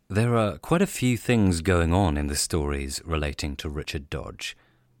 There are quite a few things going on in the stories relating to Richard Dodge,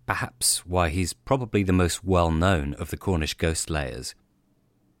 perhaps why he's probably the most well-known of the Cornish ghost layers.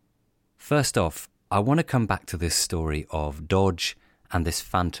 First off, I want to come back to this story of Dodge and this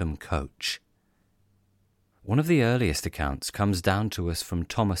phantom coach. One of the earliest accounts comes down to us from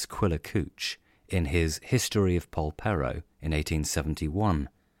Thomas Quiller Couch in his History of Polperro in 1871,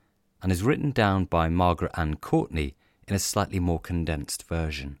 and is written down by Margaret Ann Courtney in a slightly more condensed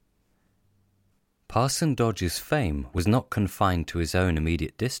version. Parson Dodge's fame was not confined to his own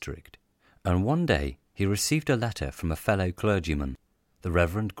immediate district, and one day he received a letter from a fellow clergyman, the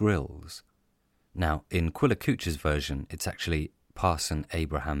Reverend Grills. Now, in Quiller Couch's version, it's actually Parson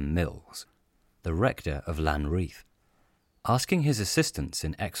Abraham Mills, the rector of Lanreath, asking his assistance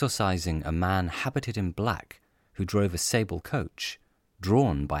in exorcising a man habited in black who drove a sable coach,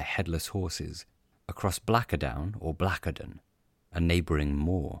 drawn by headless horses, across Blackadown or Blackadon, a neighbouring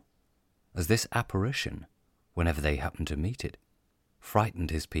moor, as this apparition, whenever they happened to meet it,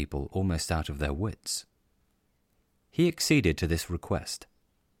 frightened his people almost out of their wits. He acceded to this request,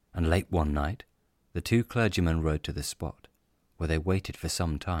 and late one night the two clergymen rode to the spot, where they waited for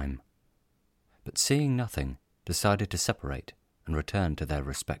some time, but seeing nothing, decided to separate and return to their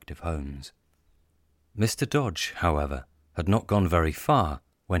respective homes. Mr. Dodge, however, had not gone very far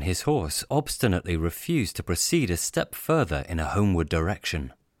when his horse obstinately refused to proceed a step further in a homeward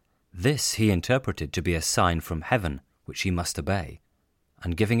direction. This he interpreted to be a sign from heaven which he must obey,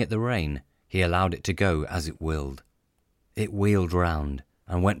 and giving it the rein, he allowed it to go as it willed. It wheeled round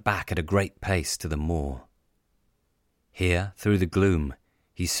and went back at a great pace to the moor. Here, through the gloom,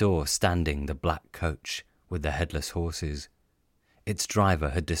 he saw standing the black coach with the headless horses. Its driver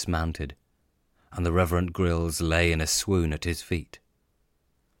had dismounted, and the Reverend Grills lay in a swoon at his feet.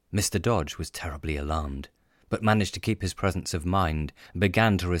 Mr. Dodge was terribly alarmed, but managed to keep his presence of mind and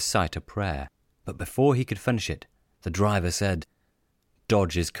began to recite a prayer. But before he could finish it, the driver said,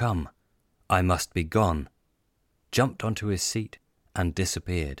 "Dodge is come. I must be gone," jumped onto his seat and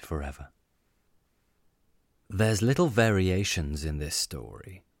disappeared forever. There's little variations in this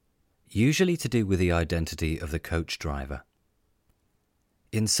story, usually to do with the identity of the coach driver.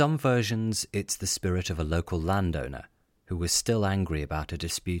 In some versions, it's the spirit of a local landowner who was still angry about a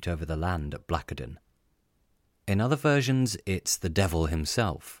dispute over the land at Blackadden. In other versions, it's the devil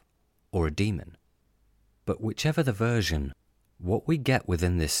himself, or a demon. But whichever the version, what we get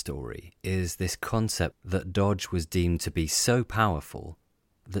within this story is this concept that Dodge was deemed to be so powerful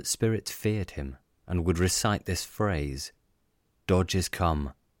that spirits feared him and would recite this phrase, "Dodge is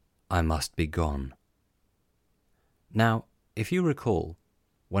come, I must be gone." Now, if you recall,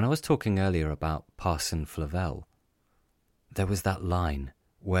 when I was talking earlier about Parson Flavel, there was that line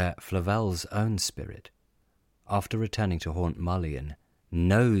where Flavel's own spirit, after returning to haunt Mullion,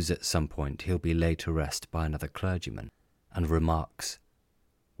 knows at some point he'll be laid to rest by another clergyman, and remarks,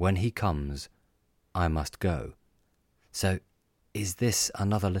 "When he comes, I must go." So, is this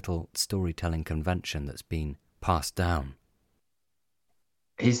another little storytelling convention that's been passed down?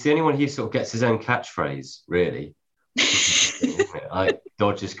 He's the only one who sort of gets his own catchphrase, really. Isn't it?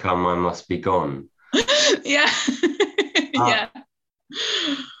 Dodge has come, I must be gone. Yeah. Yeah.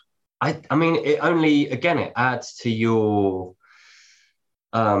 I mean, it only, again, it adds to your,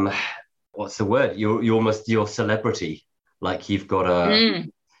 what's the word? Your celebrity. Like you've got a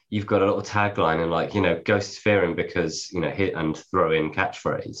little tagline and like, ghosts fear him because, hit and throw in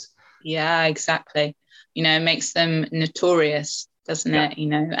catchphrase. Yeah, exactly. It makes them notorious, doesn't it?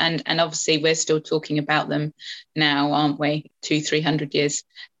 And obviously we're still talking about them now, aren't we? 200-300 years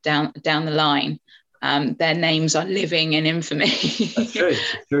down the line. Their names are living in infamy. That's true.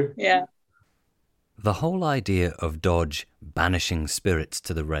 That's true. Yeah. The whole idea of Dodge banishing spirits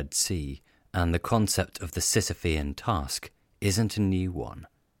to the Red Sea and the concept of the Sisyphean task isn't a new one.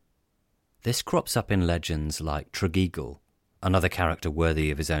 This crops up in legends like Tregeagle, another character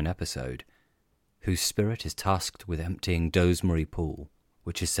worthy of his own episode, whose spirit is tasked with emptying Doesbury Pool,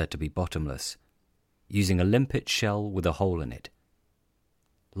 which is said to be bottomless, using a limpet shell with a hole in it.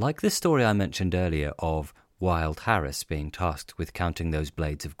 Like the story I mentioned earlier of Wild Harris being tasked with counting those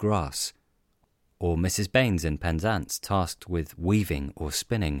blades of grass, or Mrs. Baines in Penzance tasked with weaving or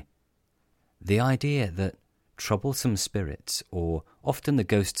spinning, the idea that troublesome spirits, or often the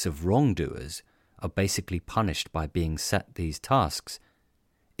ghosts of wrongdoers, are basically punished by being set these tasks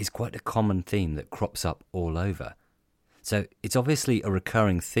is quite a common theme that crops up all over. So it's obviously a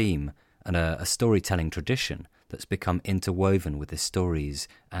recurring theme and a storytelling tradition that's become interwoven with the stories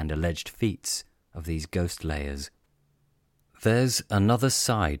and alleged feats of these ghost layers. There's another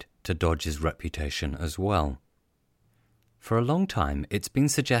side to Dodge's reputation as well. For a long time, it's been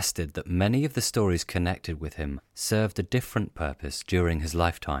suggested that many of the stories connected with him served a different purpose during his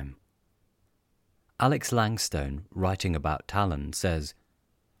lifetime. Alex Langstone, writing about Talon, says,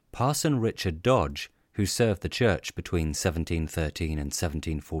 Parson Richard Dodge, who served the church between 1713 and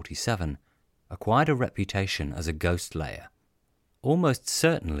 1747, acquired a reputation as a ghost layer, almost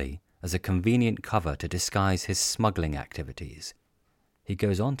certainly as a convenient cover to disguise his smuggling activities. He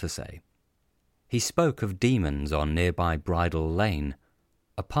goes on to say, he spoke of demons on nearby Bridle Lane,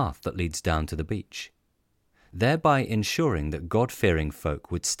 a path that leads down to the beach, thereby ensuring that God-fearing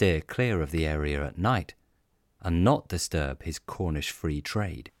folk would steer clear of the area at night and not disturb his Cornish free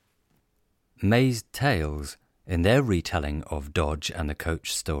trade. Mazed Tales, in their retelling of Dodge and the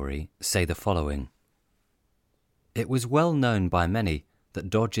coach story, say the following. It was well known by many that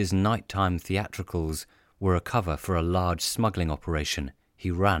Dodge's nighttime theatricals were a cover for a large smuggling operation he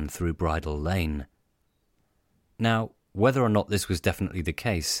ran through Bridle Lane. Now, whether or not this was definitely the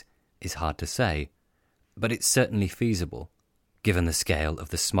case is hard to say, but it's certainly feasible, given the scale of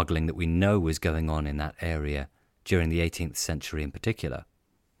the smuggling that we know was going on in that area during the 18th century in particular.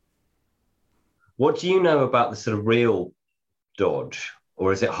 What do you know about the sort of real Dodge,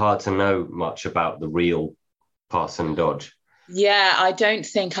 or is it hard to know much about the real Parson Dodge? Yeah, I don't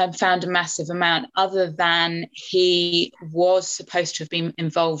think I've found a massive amount other than he was supposed to have been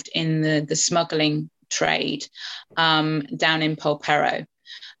involved in the smuggling trade down in Polperro.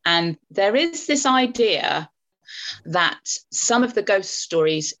 And there is this idea that some of the ghost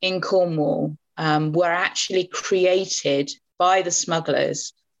stories in Cornwall were actually created by the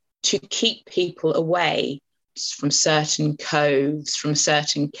smugglers to keep people away from certain coves, from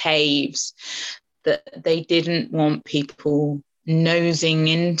certain caves that they didn't want people nosing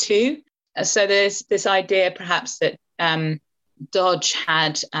into. So there's this idea perhaps that Dodge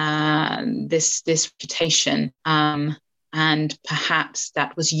had this reputation, and perhaps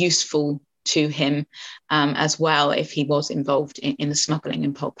that was useful to him as well if he was involved in the smuggling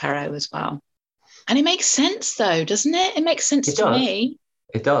in Polperro as well. And it makes sense though, doesn't it? It makes sense to me.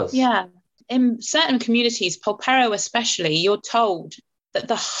 It does. Yeah. In certain communities, Polperro especially, you're told that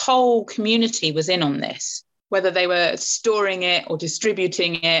the whole community was in on this, whether they were storing it or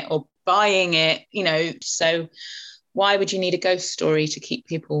distributing it or buying it, so why would you need a ghost story to keep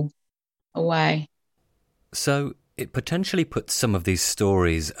people away? So it potentially puts some of these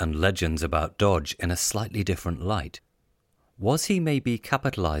stories and legends about Dodge in a slightly different light. Was he maybe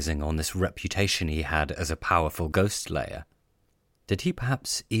capitalising on this reputation he had as a powerful ghost slayer? Did he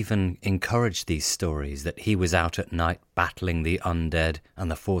perhaps even encourage these stories that he was out at night battling the undead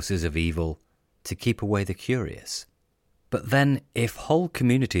and the forces of evil to keep away the curious? But then, if whole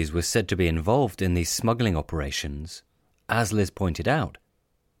communities were said to be involved in these smuggling operations, as Liz pointed out,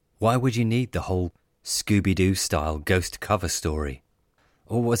 why would you need the whole Scooby-Doo style ghost cover story?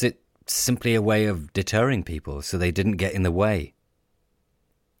 Or was it simply a way of deterring people so they didn't get in the way?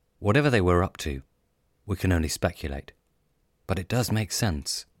 Whatever they were up to, we can only speculate. But it does make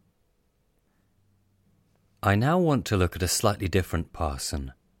sense. I now want to look at a slightly different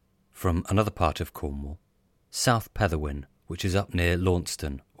parson from another part of Cornwall, South Petherwin, which is up near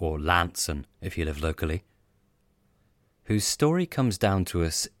Launceston, or Lanson if you live locally, whose story comes down to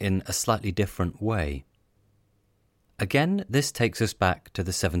us in a slightly different way. Again, this takes us back to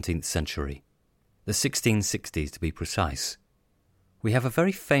the 17th century, the 1660s to be precise. We have a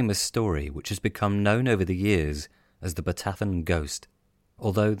very famous story which has become known over the years as the Batathan Ghost,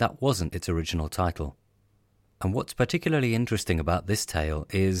 although that wasn't its original title. And what's particularly interesting about this tale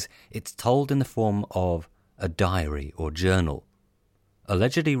is it's told in the form of a diary or journal,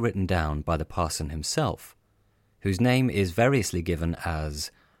 allegedly written down by the parson himself, whose name is variously given as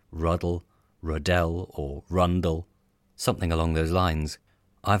Ruddle, Ruddell, or Rundle, something along those lines.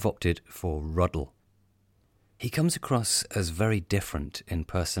 I've opted for Ruddle. He comes across as very different in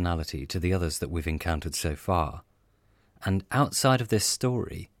personality to the others that we've encountered so far. And outside of this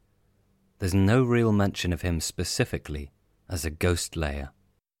story, there's no real mention of him specifically as a ghost layer.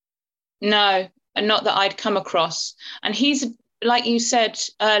 No, and not that I'd come across. And he's, like you said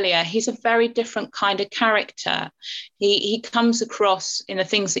earlier, he's a very different kind of character. He comes across in the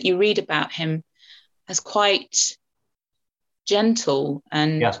things that you read about him as quite gentle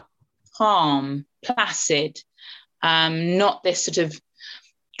and calm, placid, not this sort of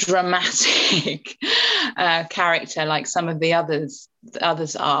dramatic character like some of the others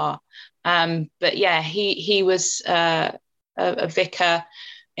are. But yeah, he was a vicar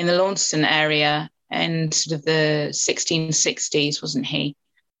in the Launceston area in sort of the 1660s, wasn't he?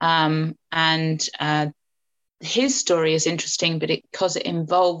 And his story is interesting, but because it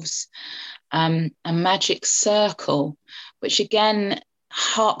involves a magic circle, which again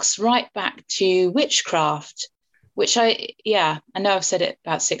harks right back to witchcraft, which I know I've said it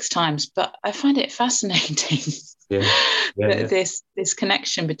about 6 times, but I find it fascinating. This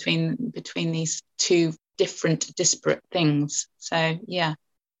connection between these two different, disparate things. So yeah.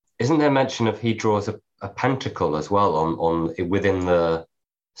 Isn't there mention of he draws a pentacle as well on within the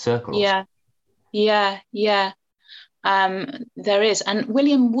circle? Yeah. There is, and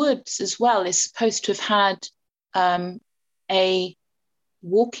William Woods as well is supposed to have had a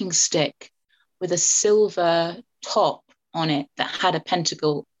walking stick with a silver top on it that had a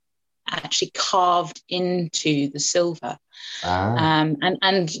pentacle actually carved into the silver,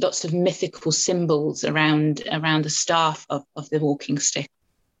 and lots of mythical symbols around the staff of the walking stick.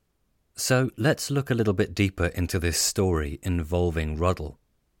 So let's look a little bit deeper into this story involving Ruddle.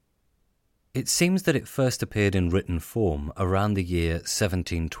 It seems that it first appeared in written form around the year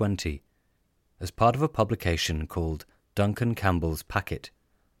 1720 as part of a publication called Duncan Campbell's Packet,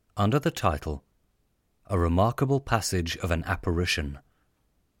 under the title A Remarkable Passage of an Apparition.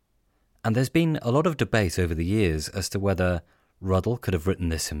 And there's been a lot of debate over the years as to whether Ruddle could have written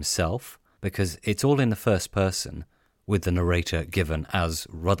this himself, because it's all in the first person, with the narrator given as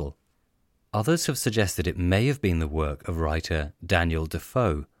Ruddle. Others have suggested it may have been the work of writer Daniel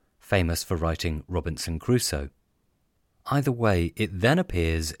Defoe, famous for writing Robinson Crusoe. Either way, it then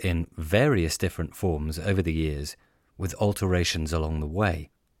appears in various different forms over the years, with alterations along the way.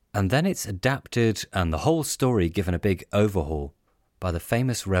 And then it's adapted and the whole story given a big overhaul by the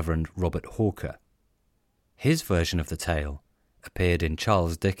famous Reverend Robert Hawker. His version of the tale appeared in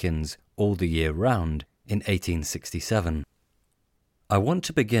Charles Dickens' All the Year Round in 1867. I want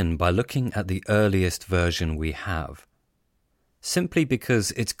to begin by looking at the earliest version we have, simply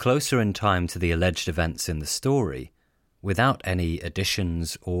because it's closer in time to the alleged events in the story, without any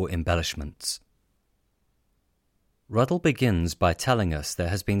additions or embellishments. Ruddle begins by telling us there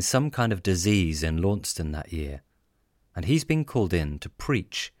has been some kind of disease in Launceston that year, and he's been called in to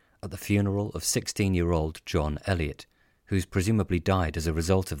preach at the funeral of 16-year-old John Eliot, who's presumably died as a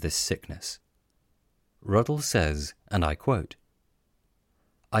result of this sickness. Ruddle says, and I quote,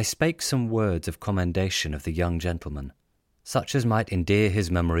 "I spake some words of commendation of the young gentleman, such as might endear his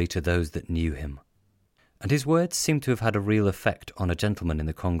memory to those that knew him. And his words seem to have had a real effect on a gentleman in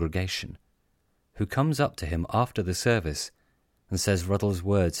the congregation, who comes up to him after the service and says Ruddle's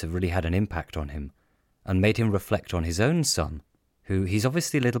words have really had an impact on him and made him reflect on his own son, who he's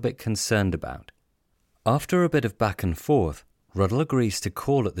obviously a little bit concerned about. After a bit of back and forth, Ruddle agrees to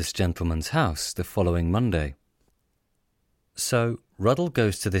call at this gentleman's house the following Monday. So Ruddle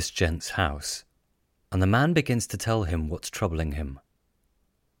goes to this gent's house, and the man begins to tell him what's troubling him.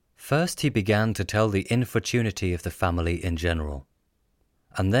 First he began to tell the infortunity of the family in general,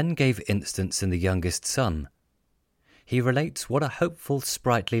 and then gave instance in the youngest son. He relates what a hopeful,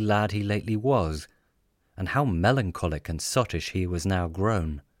 sprightly lad he lately was, and how melancholic and sottish he was now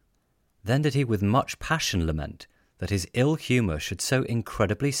grown. Then did he with much passion lament that his ill humour should so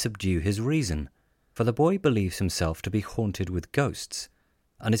incredibly subdue his reason, for the boy believes himself to be haunted with ghosts,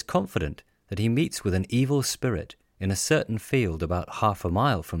 and is confident that he meets with an evil spirit in a certain field about 1/2 a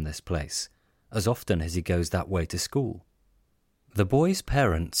mile from this place, as often as he goes that way to school. The boy's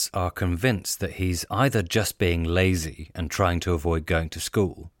parents are convinced that he's either just being lazy and trying to avoid going to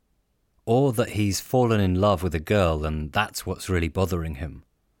school, or that he's fallen in love with a girl and that's what's really bothering him.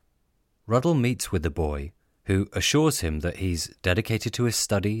 Ruddle meets with the boy, who assures him that he's dedicated to his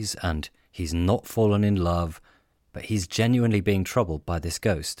studies and he's not fallen in love, but he's genuinely being troubled by this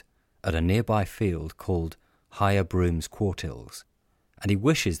ghost at a nearby field called Higher Brooms Quartills, and he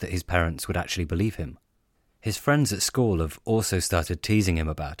wishes that his parents would actually believe him. His friends at school have also started teasing him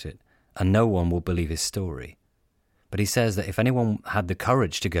about it, and no one will believe his story. But he says that if anyone had the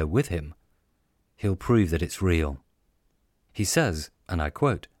courage to go with him, he'll prove that it's real. He says, and I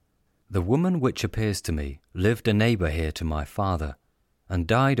quote, "The woman which appears to me lived a neighbour here to my father, and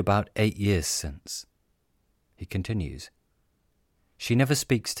died about 8 years since." He continues, "She never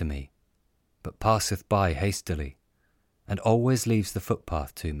speaks to me, but passeth by hastily, and always leaves the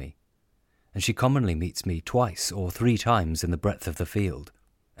footpath to me, and she commonly meets me 2 or 3 times in the breadth of the field."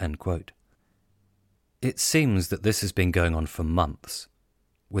 End quote. It seems that this has been going on for months,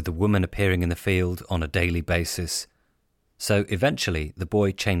 with the woman appearing in the field on a daily basis. So eventually the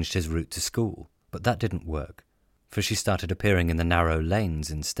boy changed his route to school, but that didn't work, for she started appearing in the narrow lanes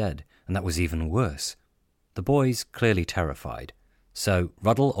instead, and that was even worse. The boy's clearly terrified, so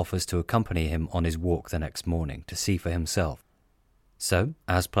Ruddle offers to accompany him on his walk the next morning to see for himself. So,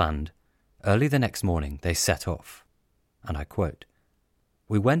 as planned, early the next morning they set off, and I quote,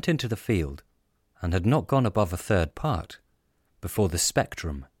 "We went into the field, and had not gone above a 1/3 part, before the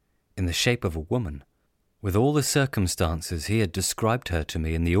spectrum, in the shape of a woman, with all the circumstances he had described her to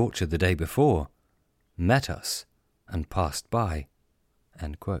me in the orchard the day before, met us and passed by."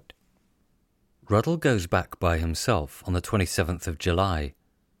 End quote. Ruddle goes back by himself on the 27th of July,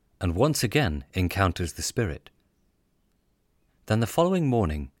 and once again encounters the spirit. Then the following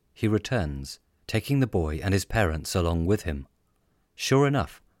morning he returns, taking the boy and his parents along with him. Sure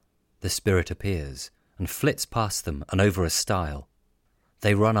enough, the spirit appears and flits past them and over a stile.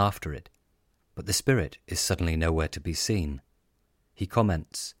 They run after it, but the spirit is suddenly nowhere to be seen. He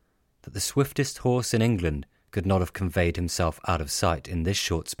comments that the swiftest horse in England could not have conveyed himself out of sight in this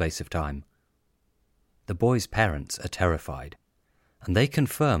short space of time. The boy's parents are terrified, and they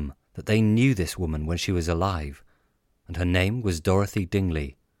confirm that they knew this woman when she was alive, and her name was Dorothy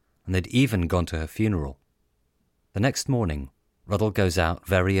Dingley, and they'd even gone to her funeral. The next morning, Ruddle goes out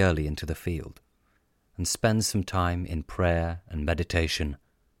very early into the field, and spends some time in prayer and meditation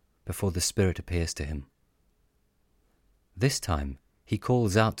before the spirit appears to him. This time he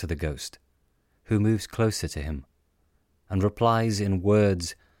calls out to the ghost, who moves closer to him, and replies in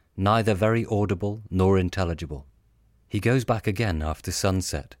words neither very audible nor intelligible. He goes back again after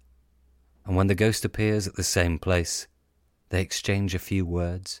sunset, and when the ghost appears at the same place, they exchange a few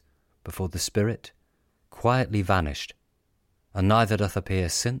words before the spirit quietly vanished, and neither doth appear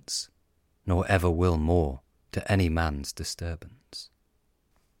since, nor ever will more, to any man's disturbance.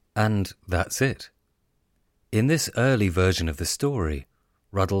 And that's it. In this early version of the story,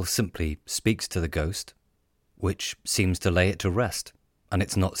 Ruddle simply speaks to the ghost, which seems to lay it to rest, and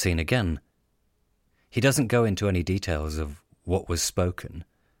it's not seen again. He doesn't go into any details of what was spoken,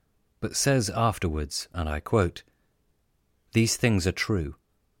 but says afterwards, and I quote, "These things are true,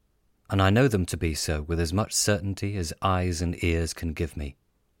 and I know them to be so with as much certainty as eyes and ears can give me,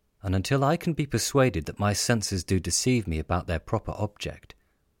 and until I can be persuaded that my senses do deceive me about their proper object,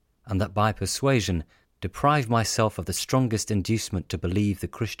 and that by persuasion deprive myself of the strongest inducement to believe the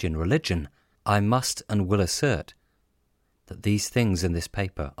Christian religion, I must and will assert that these things in this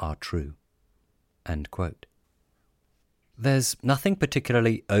paper are true." End quote. There's nothing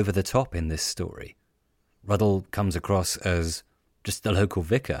particularly over the top in this story. Ruddle comes across as just the local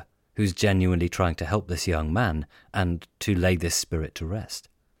vicar who's genuinely trying to help this young man and to lay this spirit to rest,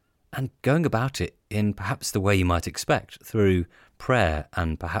 and going about it in perhaps the way you might expect, through prayer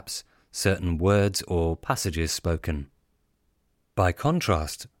and perhaps certain words or passages spoken. By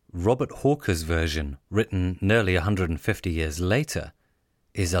contrast, Robert Hawker's version, written nearly 150 years later,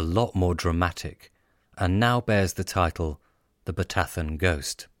 is a lot more dramatic and now bears the title The Batathan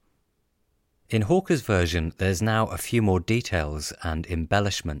Ghost. In Hawker's version, there's now a few more details and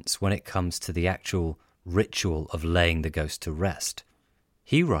embellishments when it comes to the actual ritual of laying the ghost to rest.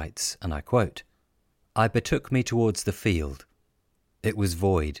 He writes, and I quote, "I betook me towards the field. It was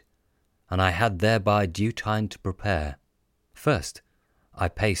void, and I had thereby due time to prepare. First, I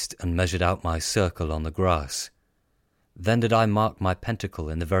paced and measured out my circle on the grass. Then did I mark my pentacle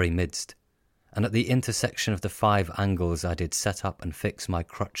in the very midst, and at the intersection of the 5 angles I did set up and fix my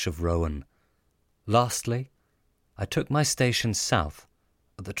crutch of rowan. Lastly, I took my station south,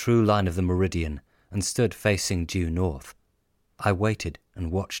 at the true line of the meridian, and stood facing due north. I waited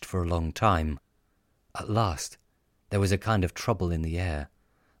and watched for a long time. At last, there was a kind of trouble in the air,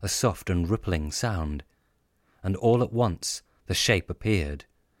 a soft and rippling sound, and all at once the shape appeared,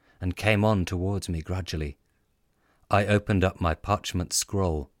 and came on towards me gradually. I opened up my parchment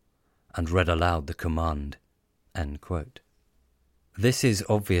scroll, and read aloud the command." End quote. This is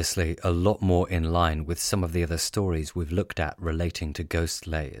obviously a lot more in line with some of the other stories we've looked at relating to ghost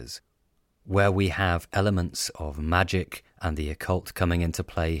layers, where we have elements of magic and the occult coming into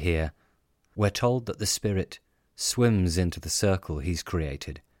play here. We're told that the spirit swims into the circle he's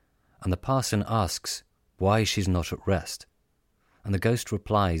created, and the parson asks why she's not at rest, and the ghost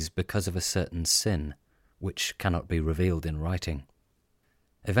replies because of a certain sin, which cannot be revealed in writing.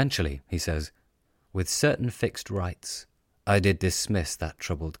 Eventually, he says, "With certain fixed rites, I did dismiss that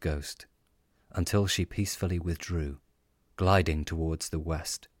troubled ghost, until she peacefully withdrew, gliding towards the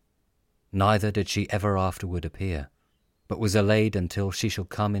west. Neither did she ever afterward appear, but was allayed until she shall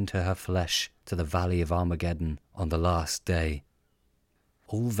come into her flesh to the valley of Armageddon on the last day."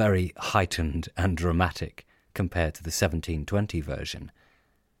 All very heightened and dramatic compared to the 1720 version.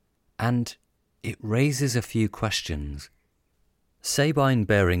 And it raises a few questions. Sabine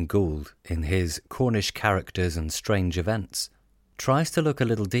Baring-Gould, in his Cornish Characters and Strange Events, tries to look a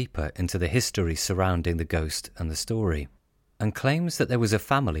little deeper into the history surrounding the ghost and the story, and claims that there was a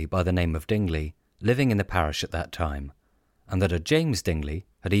family by the name of Dingley living in the parish at that time, and that a James Dingley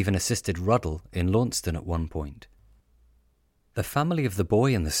had even assisted Ruddle in Launceston at one point. The family of the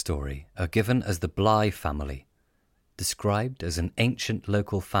boy in the story are given as the Bligh family, described as an ancient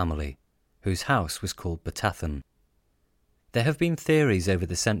local family whose house was called Batathan. There have been theories over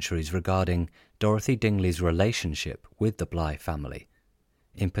the centuries regarding Dorothy Dingley's relationship with the Bligh family,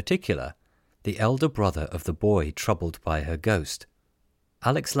 in particular, the elder brother of the boy troubled by her ghost.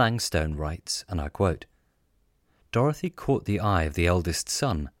 Alex Langstone writes, and I quote, "Dorothy caught the eye of the eldest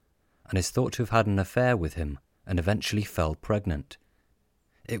son and is thought to have had an affair with him and eventually fell pregnant.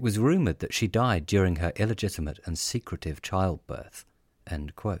 It was rumoured that she died during her illegitimate and secretive childbirth."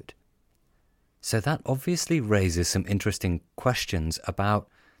 End quote. So that obviously raises some interesting questions about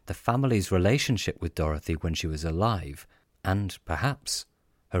the family's relationship with Dorothy when she was alive, and perhaps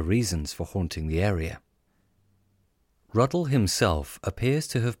her reasons for haunting the area. Ruddle himself appears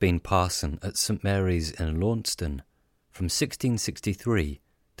to have been parson at St Mary's in Launceston from 1663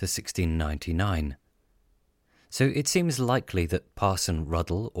 to 1699. So it seems likely that Parson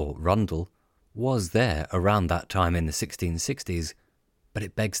Ruddle, or Rundle, was there around that time in the 1660s, but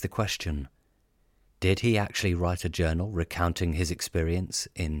it begs the question, Did he actually write a journal recounting his experience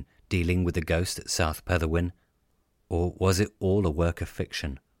in dealing with the ghost at South Petherwin? Or was it all a work of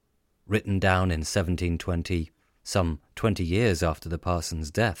fiction, written down in 1720, some 20 years after the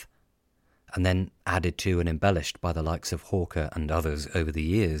parson's death, and then added to and embellished by the likes of Hawker and others over the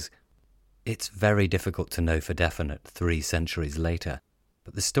years? It's very difficult to know for definite 3 centuries later,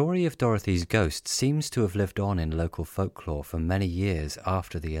 but the story of Dorothy's ghost seems to have lived on in local folklore for many years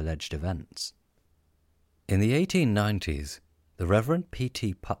after the alleged events. In the 1890s, the Reverend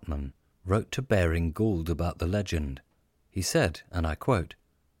P.T. Putman wrote to Baring Gould about the legend. He said, and I quote,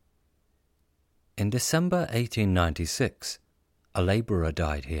 "In December 1896, a labourer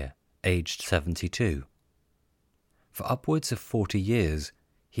died here, aged 72. For upwards of 40 years,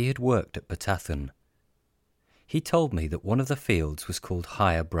 he had worked at Batathan. He told me that one of the fields was called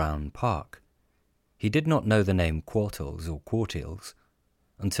Higher Brown Park. He did not know the name Quartles or Quartiles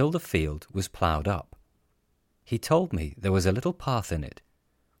until the field was ploughed up. He told me there was a little path in it,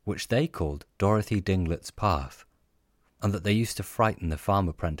 which they called Dorothy Dinglett's Path, and that they used to frighten the farm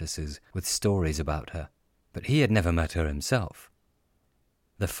apprentices with stories about her, but he had never met her himself.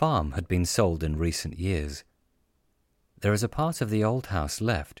 The farm had been sold in recent years. There is a part of the old house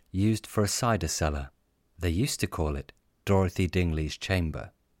left used for a cider cellar. They used to call it Dorothy Dingley's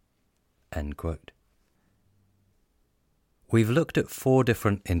Chamber." End quote. We've looked at 4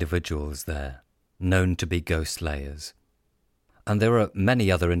 different individuals there, known to be ghost layers. And there are many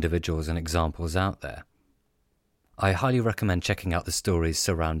other individuals and examples out there. I highly recommend checking out the stories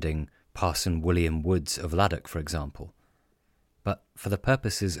surrounding Parson William Woods of Laddock, for example. But for the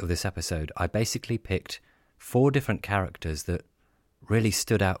purposes of this episode, I basically picked 4 different characters that really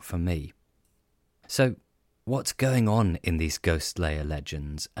stood out for me. So, what's going on in these ghost layer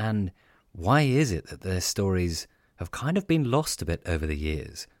legends, and why is it that their stories have kind of been lost a bit over the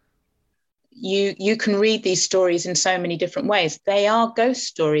years? You can read these stories in so many different ways. They are ghost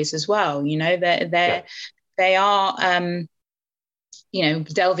stories as well. They are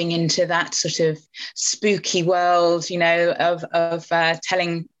delving into that sort of spooky world, of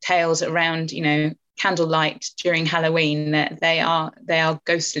telling tales around, candlelight during Halloween. They are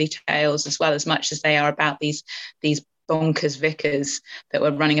ghostly tales as well, as much as they are about these bonkers vicars that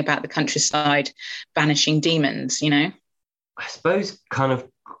were running about the countryside banishing demons. I suppose kind of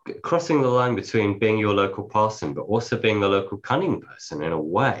crossing the line between being your local parson but also being the local cunning person in a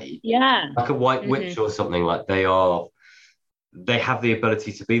way. Yeah, like a white witch or something. Like they have the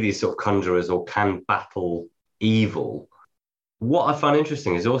ability to be these sort of conjurers or can battle evil. What I find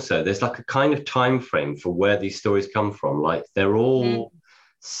interesting is also there's like a kind of time frame for where these stories come from. Like they're all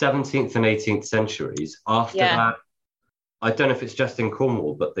 17th and 18th centuries. After that, I don't know if it's just in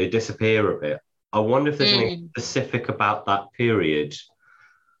Cornwall, but they disappear a bit. I wonder if there's anything specific about that period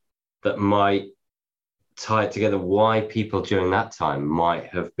that might tie it together, why people during that time might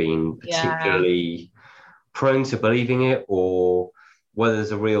have been particularly prone to believing it, or whether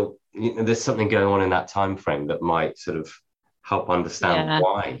there's there's something going on in that time frame that might sort of help understand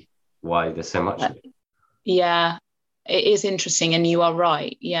why there's so much of it. Yeah, it is interesting, and you are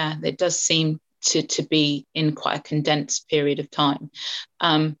right. Yeah, it does seem to be in quite a condensed period of time.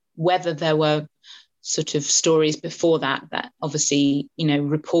 Whether there were sort of stories before that obviously,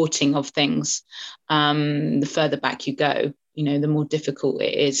 reporting of things, the further back you go, the more difficult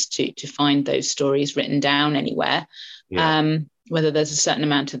it is to find those stories written down anywhere. Whether there's a certain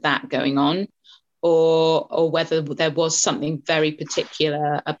amount of that going on, or whether there was something very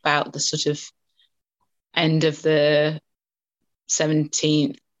particular about the sort of end of the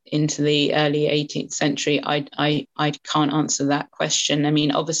 17th into the early 18th century, I can't answer that question. I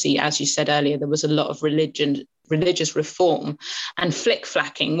mean, obviously, as you said earlier, there was a lot of religious reform and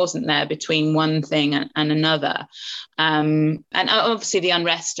flick-flacking, wasn't there, between one thing and another. And obviously the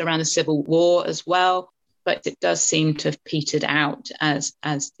unrest around the Civil War as well, but it does seem to have petered out as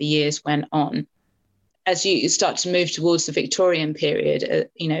the years went on. As you start to move towards the Victorian period,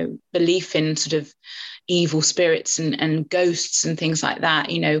 belief in sort of evil spirits and ghosts and things like that,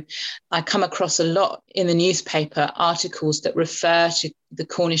 I come across a lot in the newspaper articles that refer to the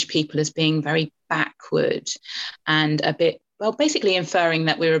Cornish people as being very backward and a bit, basically inferring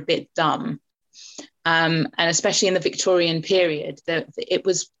that we're a bit dumb. And especially in the Victorian period, it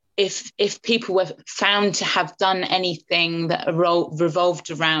was, if people were found to have done anything that revolved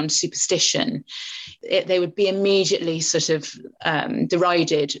around superstition, they would be immediately sort of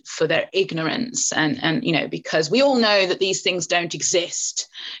derided for their ignorance, and because we all know that these things don't exist.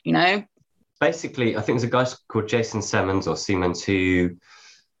 Basically, I think there's a guy called Jason Simmons who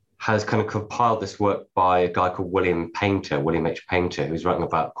has kind of compiled this work by a guy called William H. Painter, who's writing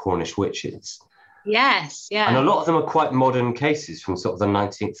about Cornish witches. Yes, And a yeah. lot of them are quite modern cases from sort of the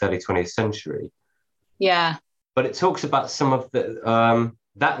 19th, early 20th century. Yeah. But it talks about some of the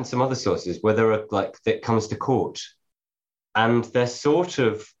that and some other sources where there are like that comes to court, and they're sort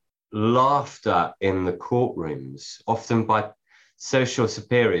of laughed at in the courtrooms, often by social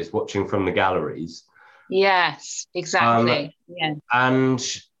superiors watching from the galleries. Yes, Um, exactly. Yeah.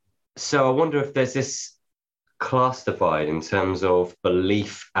 and so I wonder if there's this class divide in terms of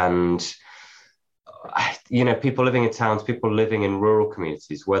belief and people living in towns, people living in rural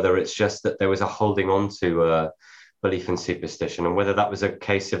communities, whether it's just that there was a holding on to belief in superstition, and whether that was a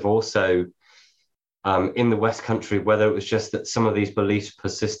case of also in the West Country, whether it was just that some of these beliefs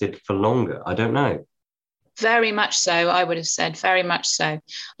persisted for longer. I don't know. Very much so, I would have said, very much so.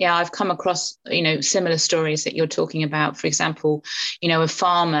 Yeah, I've come across, similar stories that you're talking about. For example, a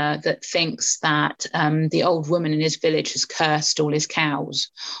farmer that thinks that the old woman in his village has cursed all his cows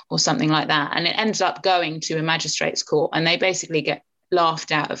or something like that. And it ends up going to a magistrate's court, and they basically get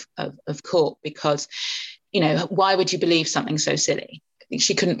laughed out of court because, why would you believe something so silly?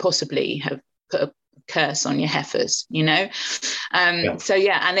 She couldn't possibly have put a curse on your heifers. So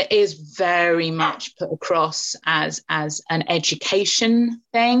yeah, and it is very much put across as an education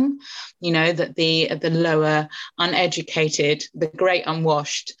thing, that the lower uneducated, the great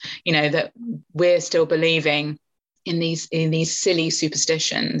unwashed, that we're still believing in these silly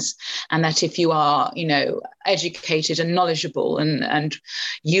superstitions, and that if you are educated and knowledgeable, and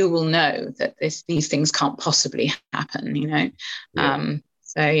you will know that these things can't possibly happen. Yeah.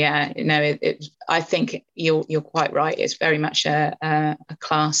 So yeah, I think you're quite right. It's very much a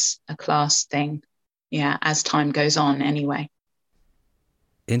class thing. Yeah, as time goes on, anyway.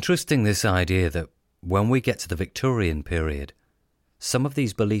 Interesting, this idea that when we get to the Victorian period, some of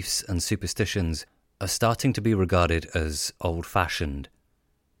these beliefs and superstitions are starting to be regarded as old-fashioned.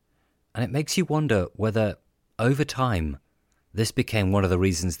 And it makes you wonder whether, over time, this became one of the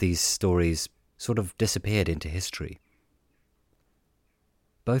reasons these stories sort of disappeared into history.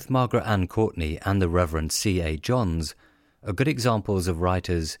 Both Margaret Ann Courtney and the Reverend C.A. Johns are good examples of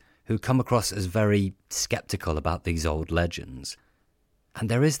writers who come across as very sceptical about these old legends. And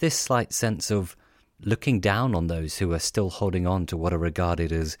there is this slight sense of looking down on those who are still holding on to what are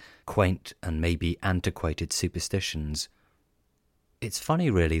regarded as quaint and maybe antiquated superstitions. It's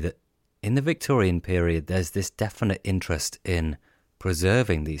funny, really, that in the Victorian period there's this definite interest in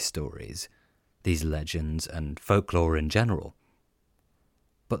preserving these stories, these legends and folklore in general.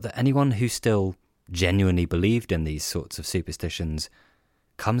 But that anyone who still genuinely believed in these sorts of superstitions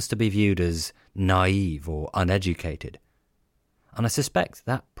comes to be viewed as naive or uneducated. And I suspect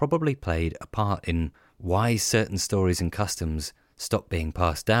that probably played a part in why certain stories and customs stopped being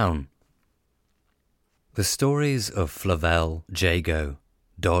passed down. The stories of Flavel, Jago,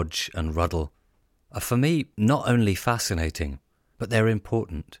 Dodge and Ruddle are for me not only fascinating, but they're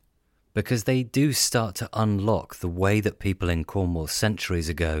important, because they do start to unlock the way that people in Cornwall centuries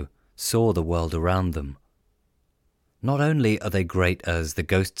ago saw the world around them. Not only are they great as the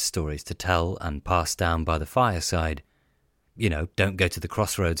ghost stories to tell and pass down by the fireside, don't go to the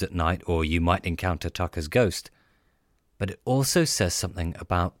crossroads at night or you might encounter Tucker's ghost, but it also says something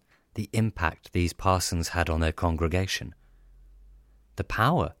about the impact these parsons had on their congregation, the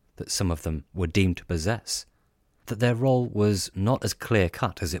power that some of them were deemed to possess, that their role was not as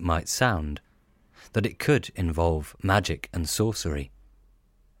clear-cut as it might sound, that it could involve magic and sorcery.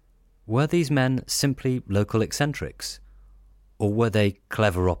 Were these men simply local eccentrics, or were they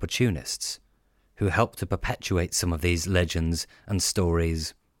clever opportunists who helped to perpetuate some of these legends and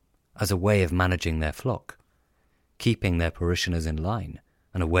stories as a way of managing their flock, keeping their parishioners in line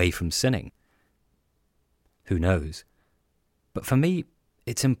and away from sinning? Who knows? But for me,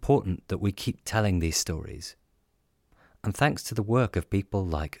 it's important that we keep telling these stories. And thanks to the work of people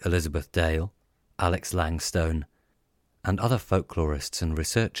like Elizabeth Dale, Alex Langstone, and other folklorists and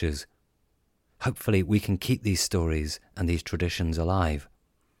researchers, hopefully we can keep these stories and these traditions alive.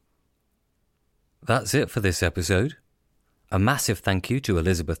 That's it for this episode. A massive thank you to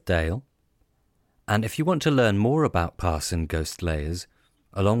Elizabeth Dale. And if you want to learn more about parson ghost layers,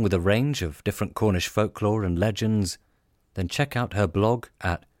 along with a range of different Cornish folklore and legends, then check out her blog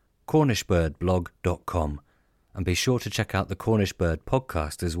at cornishbirdblog.com. And be sure to check out the Cornish Bird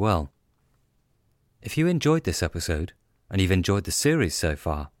podcast as well. If you enjoyed this episode, and you've enjoyed the series so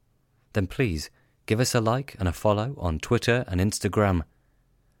far, then please give us a like and a follow on Twitter and Instagram.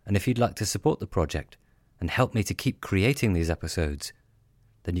 And if you'd like to support the project and help me to keep creating these episodes,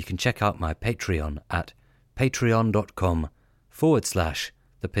 then you can check out my Patreon at patreon.com/The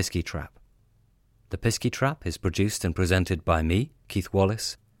Pisky Trap. The Pisky Trap is produced and presented by me, Keith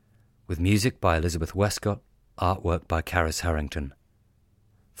Wallace, with music by Elizabeth Westcott, artwork by Caris Harrington.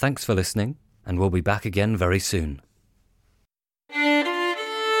 Thanks for listening, and we'll be back again very soon.